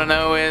I want to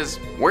know is,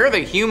 where are the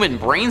human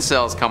brain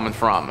cells coming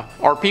from?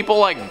 Are people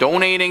like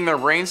donating their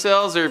brain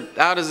cells, or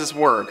how does this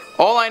work?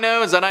 All I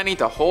know is that I need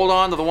to hold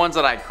on to the ones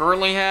that I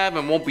currently have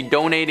and won't be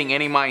donating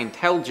any of my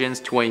intelligence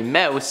to a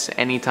mouse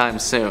anytime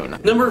soon.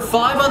 Number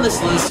 5 on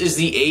this list is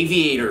the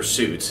aviator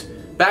suit.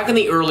 Back in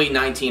the early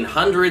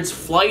 1900s,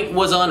 flight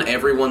was on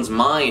everyone's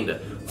mind.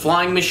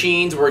 Flying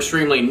machines were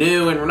extremely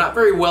new and were not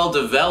very well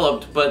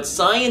developed, but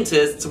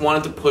scientists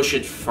wanted to push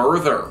it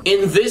further.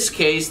 In this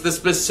case, the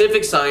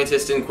specific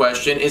scientist in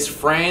question is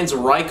Franz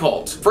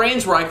Reichelt.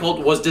 Franz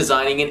Reichelt was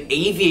designing an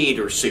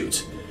aviator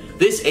suit.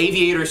 This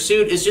aviator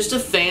suit is just a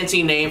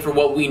fancy name for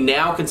what we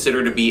now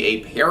consider to be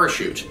a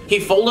parachute. He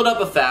folded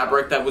up a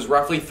fabric that was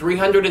roughly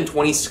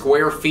 320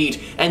 square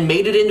feet and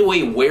made it into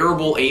a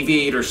wearable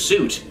aviator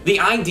suit.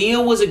 The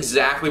idea was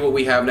exactly what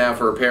we have now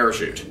for a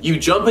parachute. You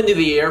jump into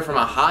the air from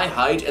a high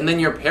height and then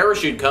your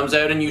parachute comes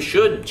out and you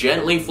should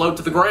gently float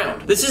to the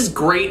ground. This is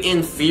great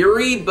in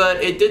theory,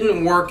 but it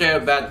didn't work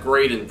out that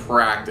great in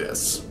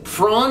practice.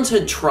 Franz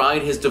had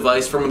tried his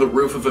device from the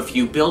roof of a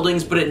few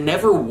buildings, but it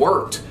never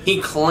worked. He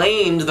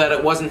claimed that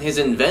it wasn't his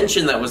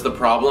invention that was the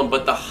problem,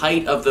 but the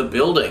height of the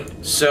building.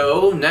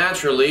 So,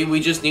 naturally, we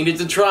just needed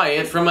to try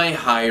it from a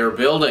higher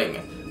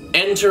building.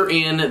 Enter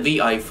in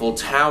the Eiffel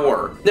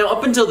Tower. Now,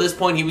 up until this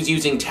point, he was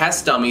using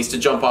test dummies to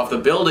jump off the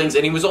buildings,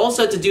 and he was all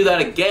set to do that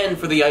again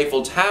for the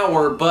Eiffel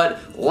Tower,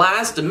 but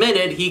last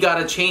minute, he got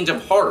a change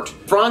of heart.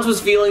 Franz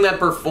was feeling that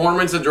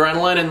performance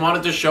adrenaline and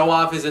wanted to show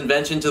off his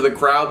invention to the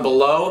crowd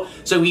below,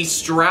 so he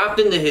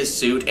strapped into his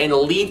suit and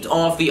leaped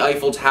off the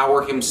Eiffel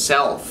Tower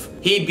himself.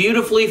 He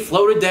beautifully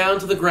floated down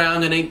to the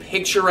ground in a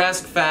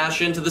picturesque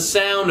fashion to the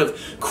sound of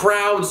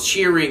crowds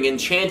cheering and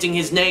chanting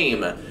his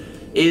name.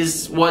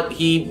 Is what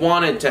he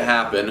wanted to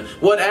happen.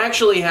 What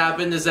actually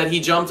happened is that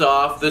he jumped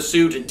off, the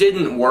suit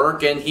didn't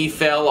work, and he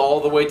fell all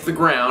the way to the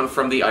ground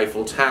from the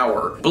Eiffel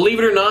Tower. Believe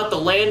it or not, the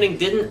landing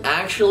didn't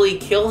actually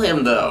kill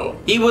him though.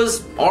 He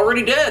was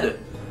already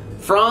dead.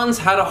 Franz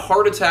had a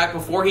heart attack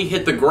before he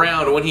hit the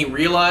ground when he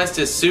realized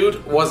his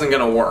suit wasn't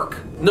gonna work.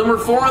 Number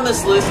 4 on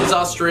this list is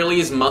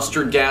Australia's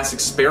mustard gas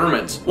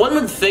experiment. One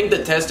would think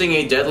that testing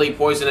a deadly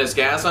poisonous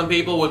gas on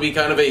people would be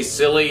kind of a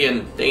silly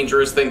and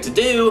dangerous thing to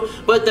do,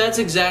 but that's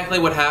exactly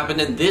what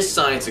happened in this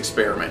science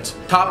experiment.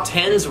 Top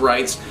 10s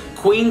writes,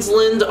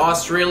 Queensland,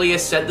 Australia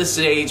set the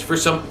stage for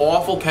some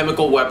awful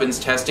chemical weapons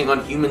testing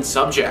on human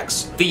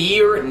subjects. The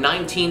year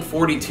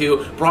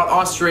 1942 brought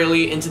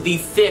Australia into the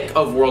thick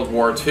of World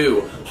War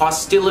II.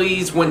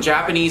 Hostilities when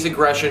Japanese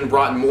aggression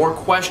brought more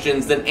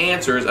questions than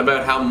answers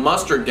about how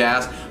mustard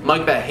gas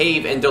might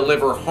behave and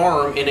deliver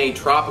harm in a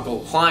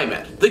tropical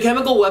climate. The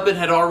chemical weapon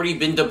had already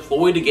been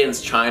deployed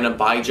against China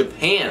by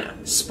Japan,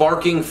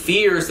 sparking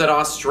fears that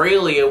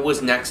Australia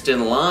was next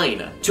in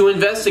line. To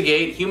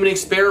investigate, human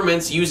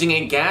experiments using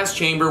a gas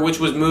chamber which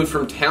was moved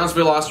from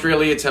Townsville,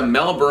 Australia to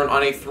Melbourne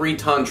on a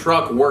 3-ton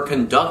truck were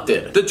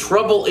conducted. The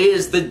trouble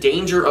is, the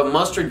danger of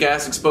mustard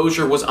gas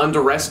exposure was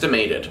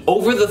underestimated.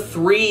 Over the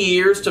 3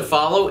 years to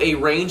follow, a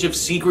range of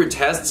secret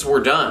tests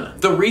were done.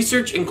 The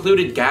research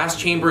included gas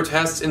chamber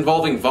tests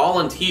involving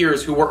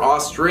volunteers who were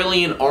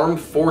Australian Armed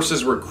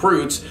Forces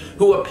recruits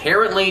who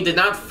apparently did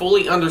not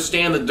fully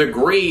understand the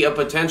degree of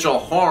potential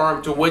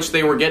harm to which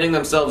they were getting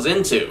themselves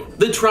into.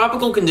 The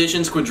tropical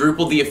conditions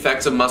quadrupled the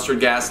effects of mustard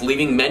gas,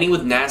 leaving many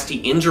with nasty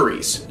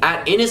injuries.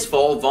 At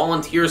Innisfail,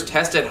 volunteers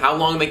tested how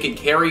long they could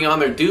carry on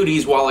their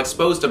duties while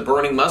exposed to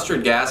burning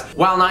mustard gas,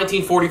 while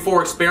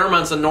 1944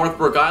 experiments on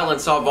Northbrook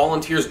Island saw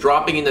volunteers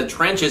dropping into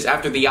trenches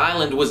after the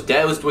island was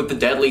doused with the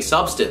deadly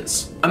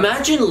substance.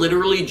 Imagine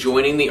literally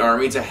joining the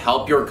army to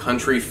help your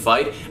country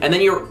fight, and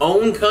then your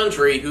own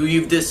country, who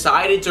you've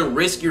decided to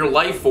risk your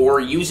life for,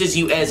 uses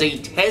you as a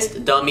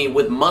test dummy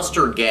with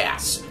mustard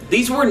gas.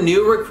 These were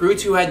new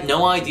recruits who had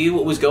no idea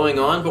what was going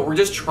on, but were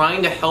just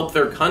trying to help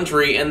their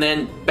country, and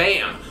then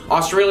bam!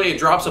 Australia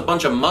drops a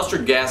bunch of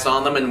mustard gas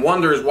on them and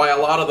wonders why a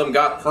lot of them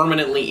got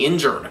permanently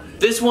injured.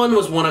 This one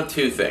was one of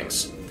two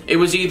things. It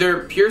was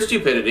either pure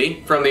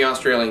stupidity from the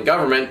Australian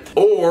government,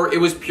 or it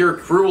was pure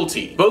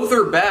cruelty. Both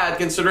are bad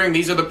considering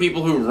these are the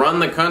people who run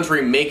the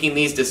country making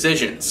these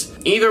decisions.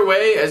 Either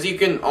way, as you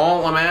can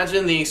all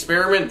imagine, the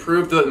experiment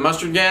proved that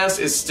mustard gas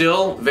is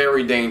still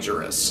very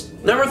dangerous.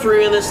 Number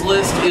 3 on this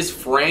list is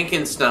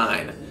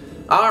Frankenstein.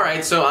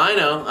 Alright, so I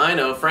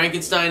know,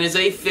 Frankenstein is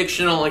a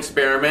fictional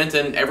experiment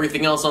and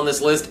everything else on this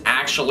list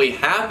actually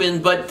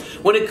happened, but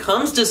when it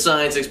comes to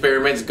science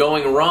experiments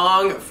going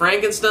wrong,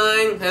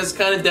 Frankenstein has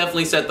kind of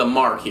definitely set the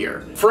mark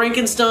here.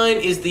 Frankenstein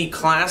is the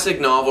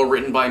classic novel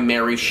written by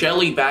Mary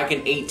Shelley back in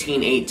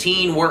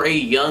 1818, where a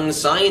young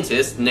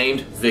scientist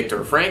named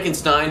Victor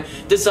Frankenstein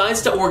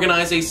decides to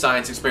organize a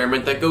science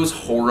experiment that goes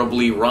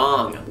horribly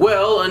wrong.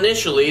 Well,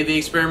 initially, the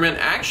experiment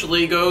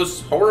actually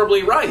goes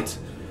horribly right.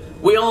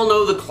 We all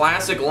know the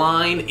classic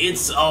line,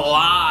 "It's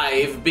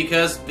alive,"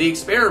 because the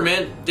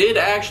experiment did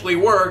actually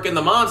work and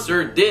the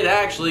monster did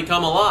actually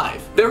come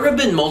alive. There have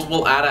been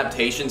multiple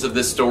adaptations of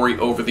this story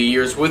over the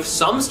years, with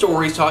some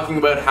stories talking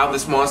about how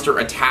this monster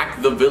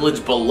attacked the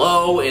village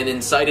below and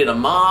incited a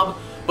mob,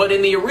 but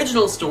in the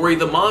original story,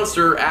 the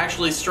monster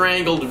actually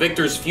strangled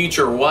Victor's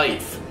future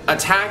wife.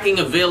 Attacking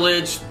a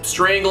village,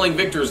 strangling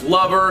Victor's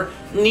lover,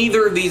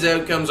 Neither of these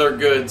outcomes are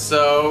good,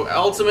 so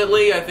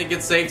ultimately I think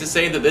it's safe to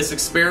say that this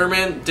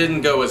experiment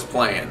didn't go as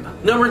planned.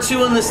 Number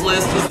 2 on this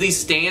list is the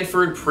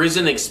Stanford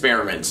Prison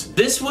Experiment.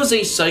 This was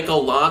a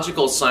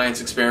psychological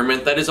science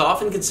experiment that is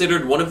often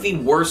considered one of the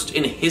worst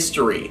in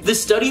history. The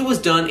study was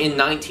done in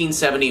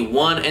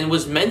 1971 and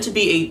was meant to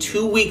be a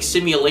 2-week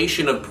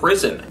simulation of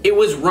prison. It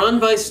was run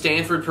by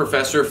Stanford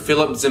professor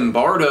Philip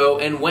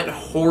Zimbardo and went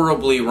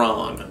horribly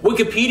wrong.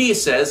 Wikipedia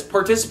says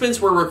participants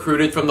were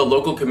recruited from the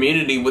local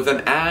community with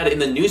an ad in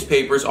the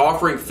newspapers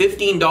offering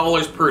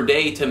 $15 per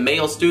day to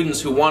male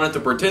students who wanted to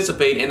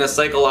participate in a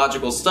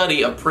psychological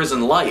study of prison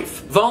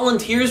life.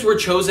 Volunteers were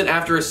chosen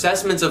after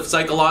assessments of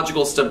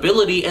psychological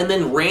stability and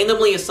then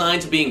randomly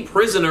assigned to being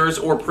prisoners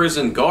or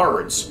prison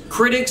guards.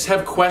 Critics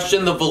have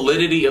questioned the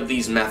validity of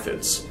these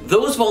methods.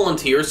 Those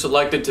volunteers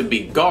selected to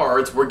be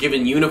guards were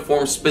given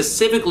uniforms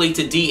specifically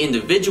to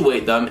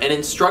de-individuate them and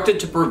instructed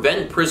to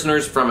prevent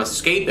prisoners from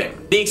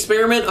escaping. The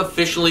experiment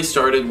officially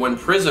started when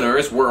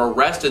prisoners were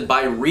arrested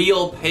by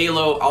real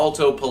Palo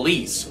Alto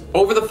police.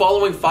 Over the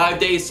following 5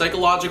 days,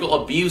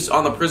 psychological abuse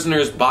on the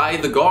prisoners by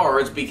the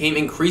guards became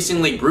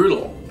increasingly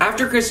brutal.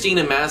 After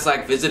Christina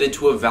Maslach visited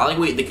to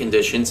evaluate the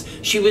conditions,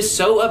 she was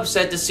so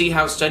upset to see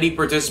how study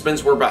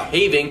participants were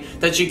behaving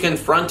that she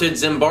confronted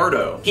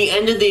Zimbardo. He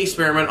ended the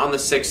experiment on the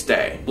 6th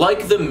day.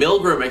 Like the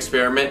Milgram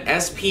experiment,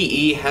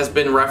 SPE has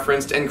been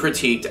referenced and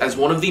critiqued as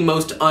one of the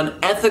most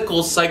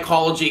unethical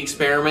psychology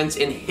experiments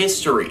in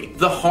history.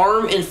 The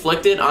harm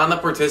inflicted on the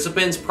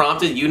participants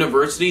prompted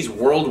universities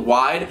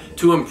worldwide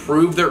to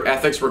improve their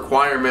ethics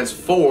requirements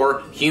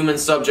for human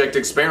subject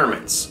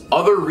experiments.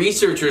 Other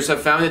researchers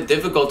have found it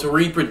difficult to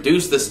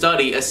reproduce the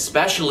study,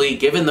 especially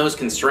given those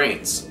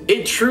constraints.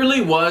 It truly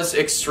was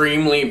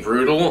extremely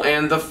brutal,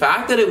 and the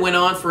fact that it went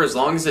on for as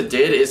long as it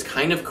did is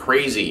kind of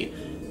crazy.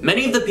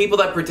 Many of the people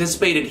that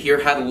participated here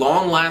had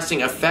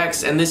long-lasting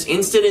effects, and this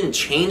incident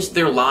changed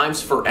their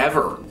lives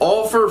forever.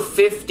 All for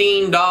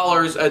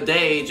 $15 a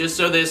day just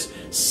so this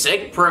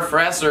sick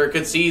professor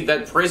could see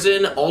that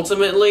prison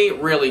ultimately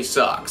really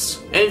sucks.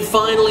 And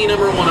finally,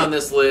 number 1 on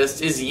this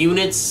list is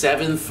Unit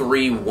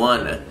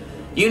 731.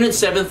 Unit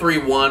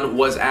 731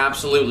 was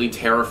absolutely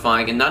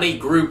terrifying and not a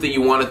group that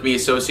you wanted to be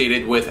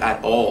associated with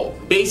at all.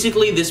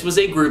 Basically, this was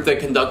a group that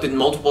conducted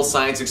multiple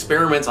science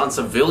experiments on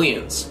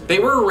civilians. They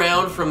were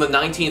around from the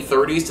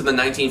 1930s to the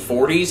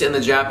 1940s in the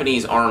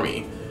Japanese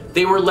army.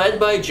 They were led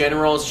by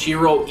General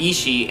Shiro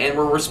Ishii and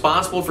were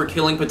responsible for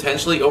killing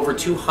potentially over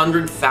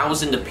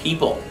 200,000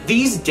 people.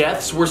 These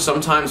deaths were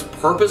sometimes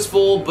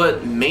purposeful,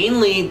 but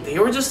mainly they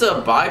were just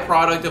a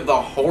byproduct of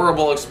the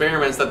horrible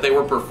experiments that they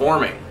were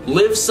performing.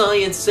 Live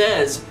Science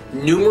says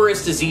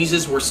numerous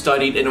diseases were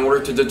studied in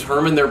order to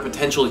determine their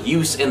potential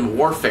use in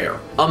warfare.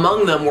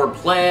 Among them were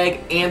plague,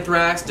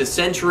 anthrax,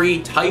 dysentery,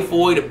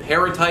 typhoid,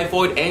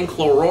 paratyphoid, and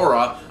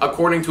chlorella,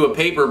 according to a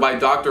paper by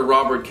Dr.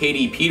 Robert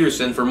K.D.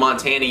 Peterson for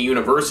Montana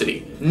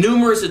University.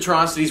 Numerous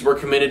atrocities were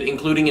committed,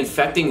 including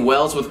infecting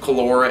wells with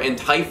cholera and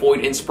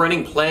typhoid and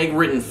spreading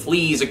plague-ridden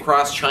fleas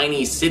across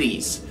Chinese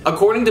cities.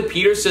 According to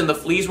Peterson, the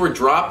fleas were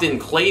dropped in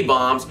clay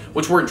bombs,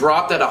 which were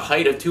dropped at a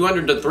height of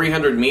 200 to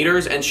 300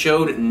 meters and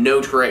showed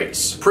no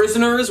trace.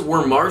 Prisoners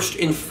were marched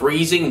in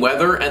freezing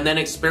weather and then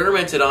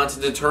experimented on to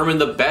determine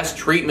the best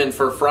treatment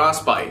for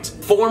frostbite.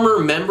 Former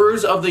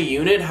members of the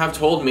unit have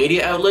told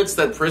media outlets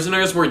that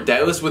prisoners were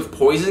doused with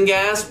poison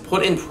gas,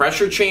 put in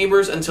pressure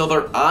chambers until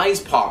their eyes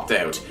popped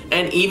out,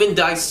 and even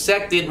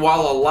dissected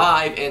while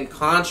alive and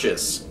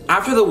conscious.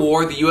 After the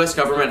war, the US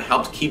government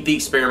helped keep the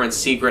experiment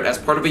secret as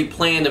part of a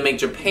plan to make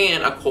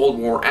Japan a Cold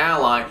War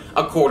ally,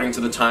 according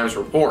to the Times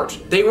report.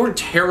 They were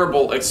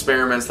terrible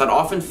experiments that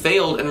often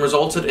failed and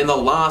resulted in the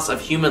loss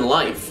of human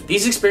life.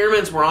 These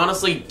experiments were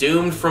honestly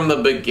doomed from the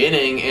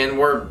beginning and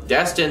were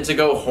destined to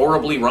go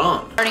horribly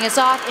wrong. Starting us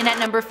off in at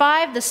number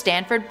 5, the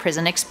Stanford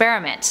Prison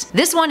Experiment.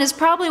 This one is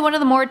probably one of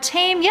the more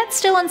tame yet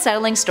still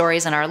unsettling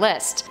stories on our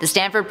list. The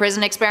Stanford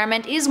Prison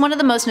Experiment is one of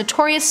the most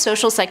notorious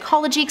social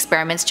psychology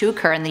experiments to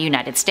occur in the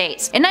United States.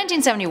 In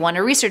 1971,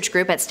 a research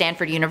group at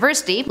Stanford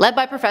University, led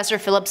by Professor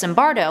Philip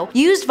Zimbardo,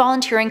 used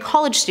volunteering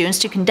college students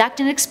to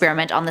conduct an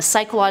experiment on the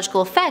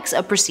psychological effects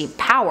of perceived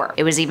power.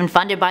 It was even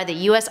funded by the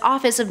US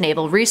Office of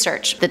Naval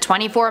Research. The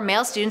 24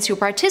 male students who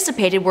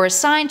participated were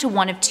assigned to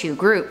one of 2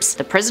 groups,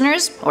 the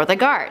prisoners or the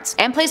guards,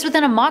 and placed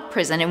within a mock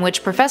prison in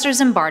which Professor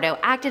Zimbardo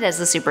acted as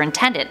the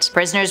superintendent.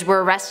 Prisoners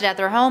were arrested at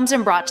their homes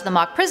and brought to the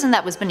mock prison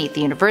that was beneath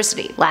the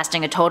university.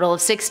 Lasting a total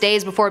of 6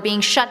 days before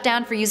being shut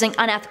down for using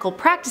unethical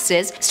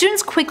practices,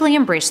 students quickly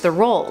embraced their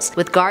roles,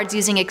 with guards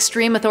using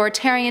extreme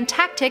authoritarian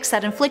tactics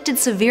that inflicted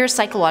severe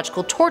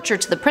psychological torture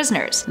to the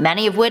prisoners,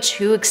 many of which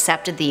who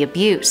accepted the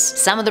abuse.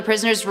 Some of the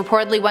prisoners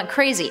reportedly went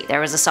crazy. There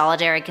was a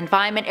solitary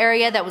confinement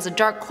area that was a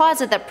dark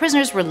closet that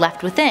prisoners were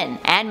left within,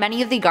 and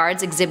many of the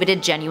guards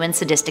exhibited genuine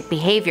sadistic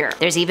behavior.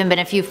 There's even been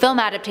a few film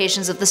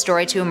adaptations of the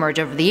story to emerge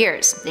over the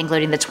years,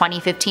 including the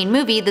 2015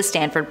 movie The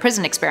Stanford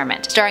Prison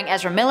Experiment, starring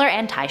Ezra Miller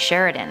and Ty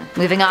Sheridan.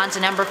 Moving on to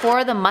number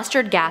 4, the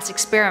mustard gas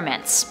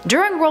experiments.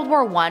 During World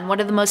War I, one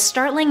of the most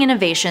startling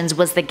innovations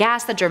was the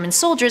gas that German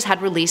soldiers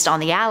had released on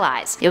the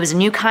Allies. It was a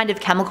new kind of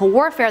chemical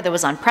warfare that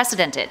was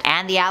unprecedented,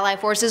 and the Allied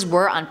forces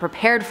were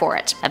unprepared for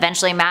it.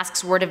 Eventually,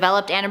 masks were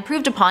developed and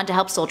improved upon to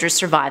help soldiers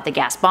survive the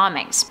gas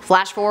bombings.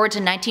 Flash forward to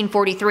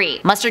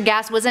 1943. Mustard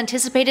gas was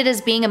anticipated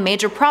as being a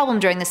major problem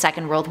during the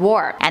Second World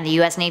War, and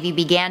the US Navy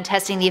began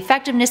testing the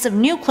effectiveness of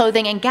new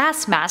clothing and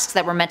gas masks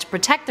that were meant to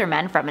protect their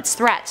men from its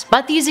threat.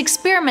 But these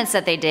experiments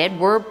that they did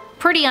were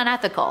pretty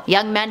unethical.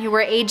 Young men who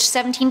were aged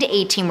 17 to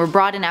 18 were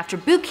brought in after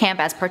boot camp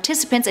as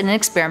participants in an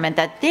experiment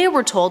that they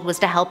were told was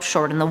to help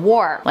shorten the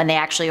war. When they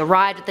actually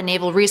arrived at the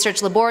Naval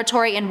Research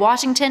Laboratory in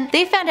Washington,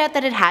 they found out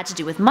that it had to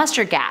do with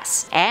mustard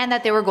gas, and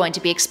that they were going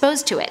to be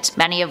exposed to it,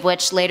 many of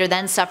which later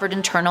then suffered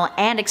internal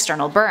and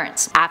external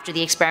burns. After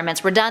the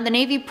experiments were done, the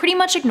Navy pretty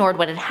much ignored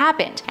what had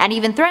happened, and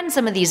even threatened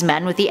some of these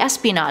men with the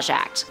Espionage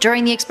Act.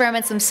 During the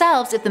experiments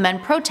themselves, if the men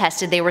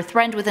protested, they were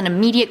threatened with an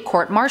immediate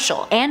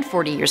court-martial and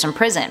 40 years in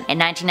prison. In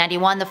 1991,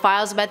 the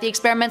files about the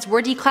experiments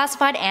were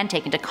declassified and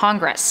taken to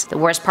Congress. The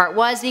worst part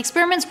was, the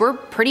experiments were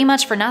pretty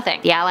much for nothing.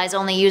 The Allies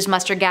only used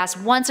mustard gas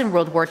once in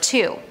World War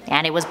II,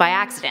 and it was by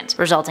accident,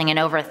 resulting in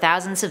over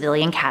 1,000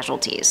 civilian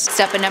casualties.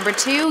 Step at number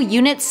 2,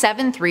 Unit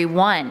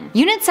 731.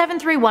 Unit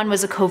 731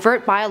 was a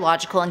covert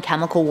biological and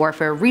chemical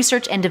warfare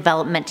research and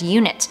development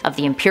unit of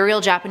the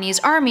Imperial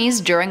Japanese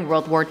armies during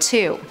World War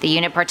II. The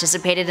unit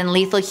participated in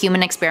lethal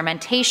human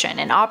experimentation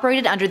and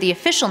operated under the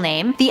official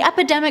name, the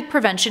Epidemic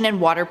Prevention and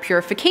Water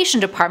Purification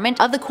Department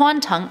of the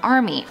Kwantung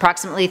Army.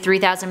 Approximately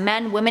 3,000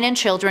 men, women, and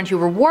children who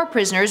were war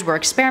prisoners were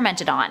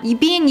experimented on,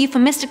 being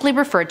euphemistically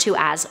referred to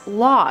as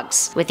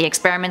logs, with the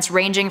experiments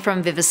ranging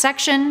from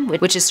vivisection,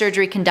 which is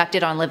surgery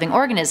conducted on living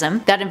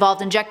organism, that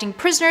involved injecting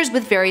prisoners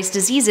with various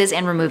diseases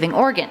and removing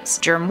organs,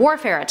 germ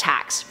warfare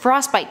attacks,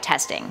 frostbite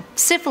testing,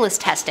 syphilis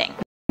testing,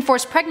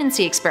 forced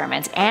pregnancy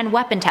experiments, and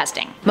weapon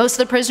testing. Most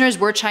of the prisoners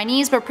were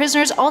Chinese, but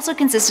prisoners also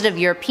consisted of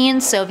European,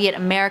 Soviet,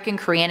 American,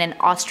 Korean, and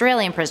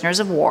Australian prisoners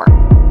of war.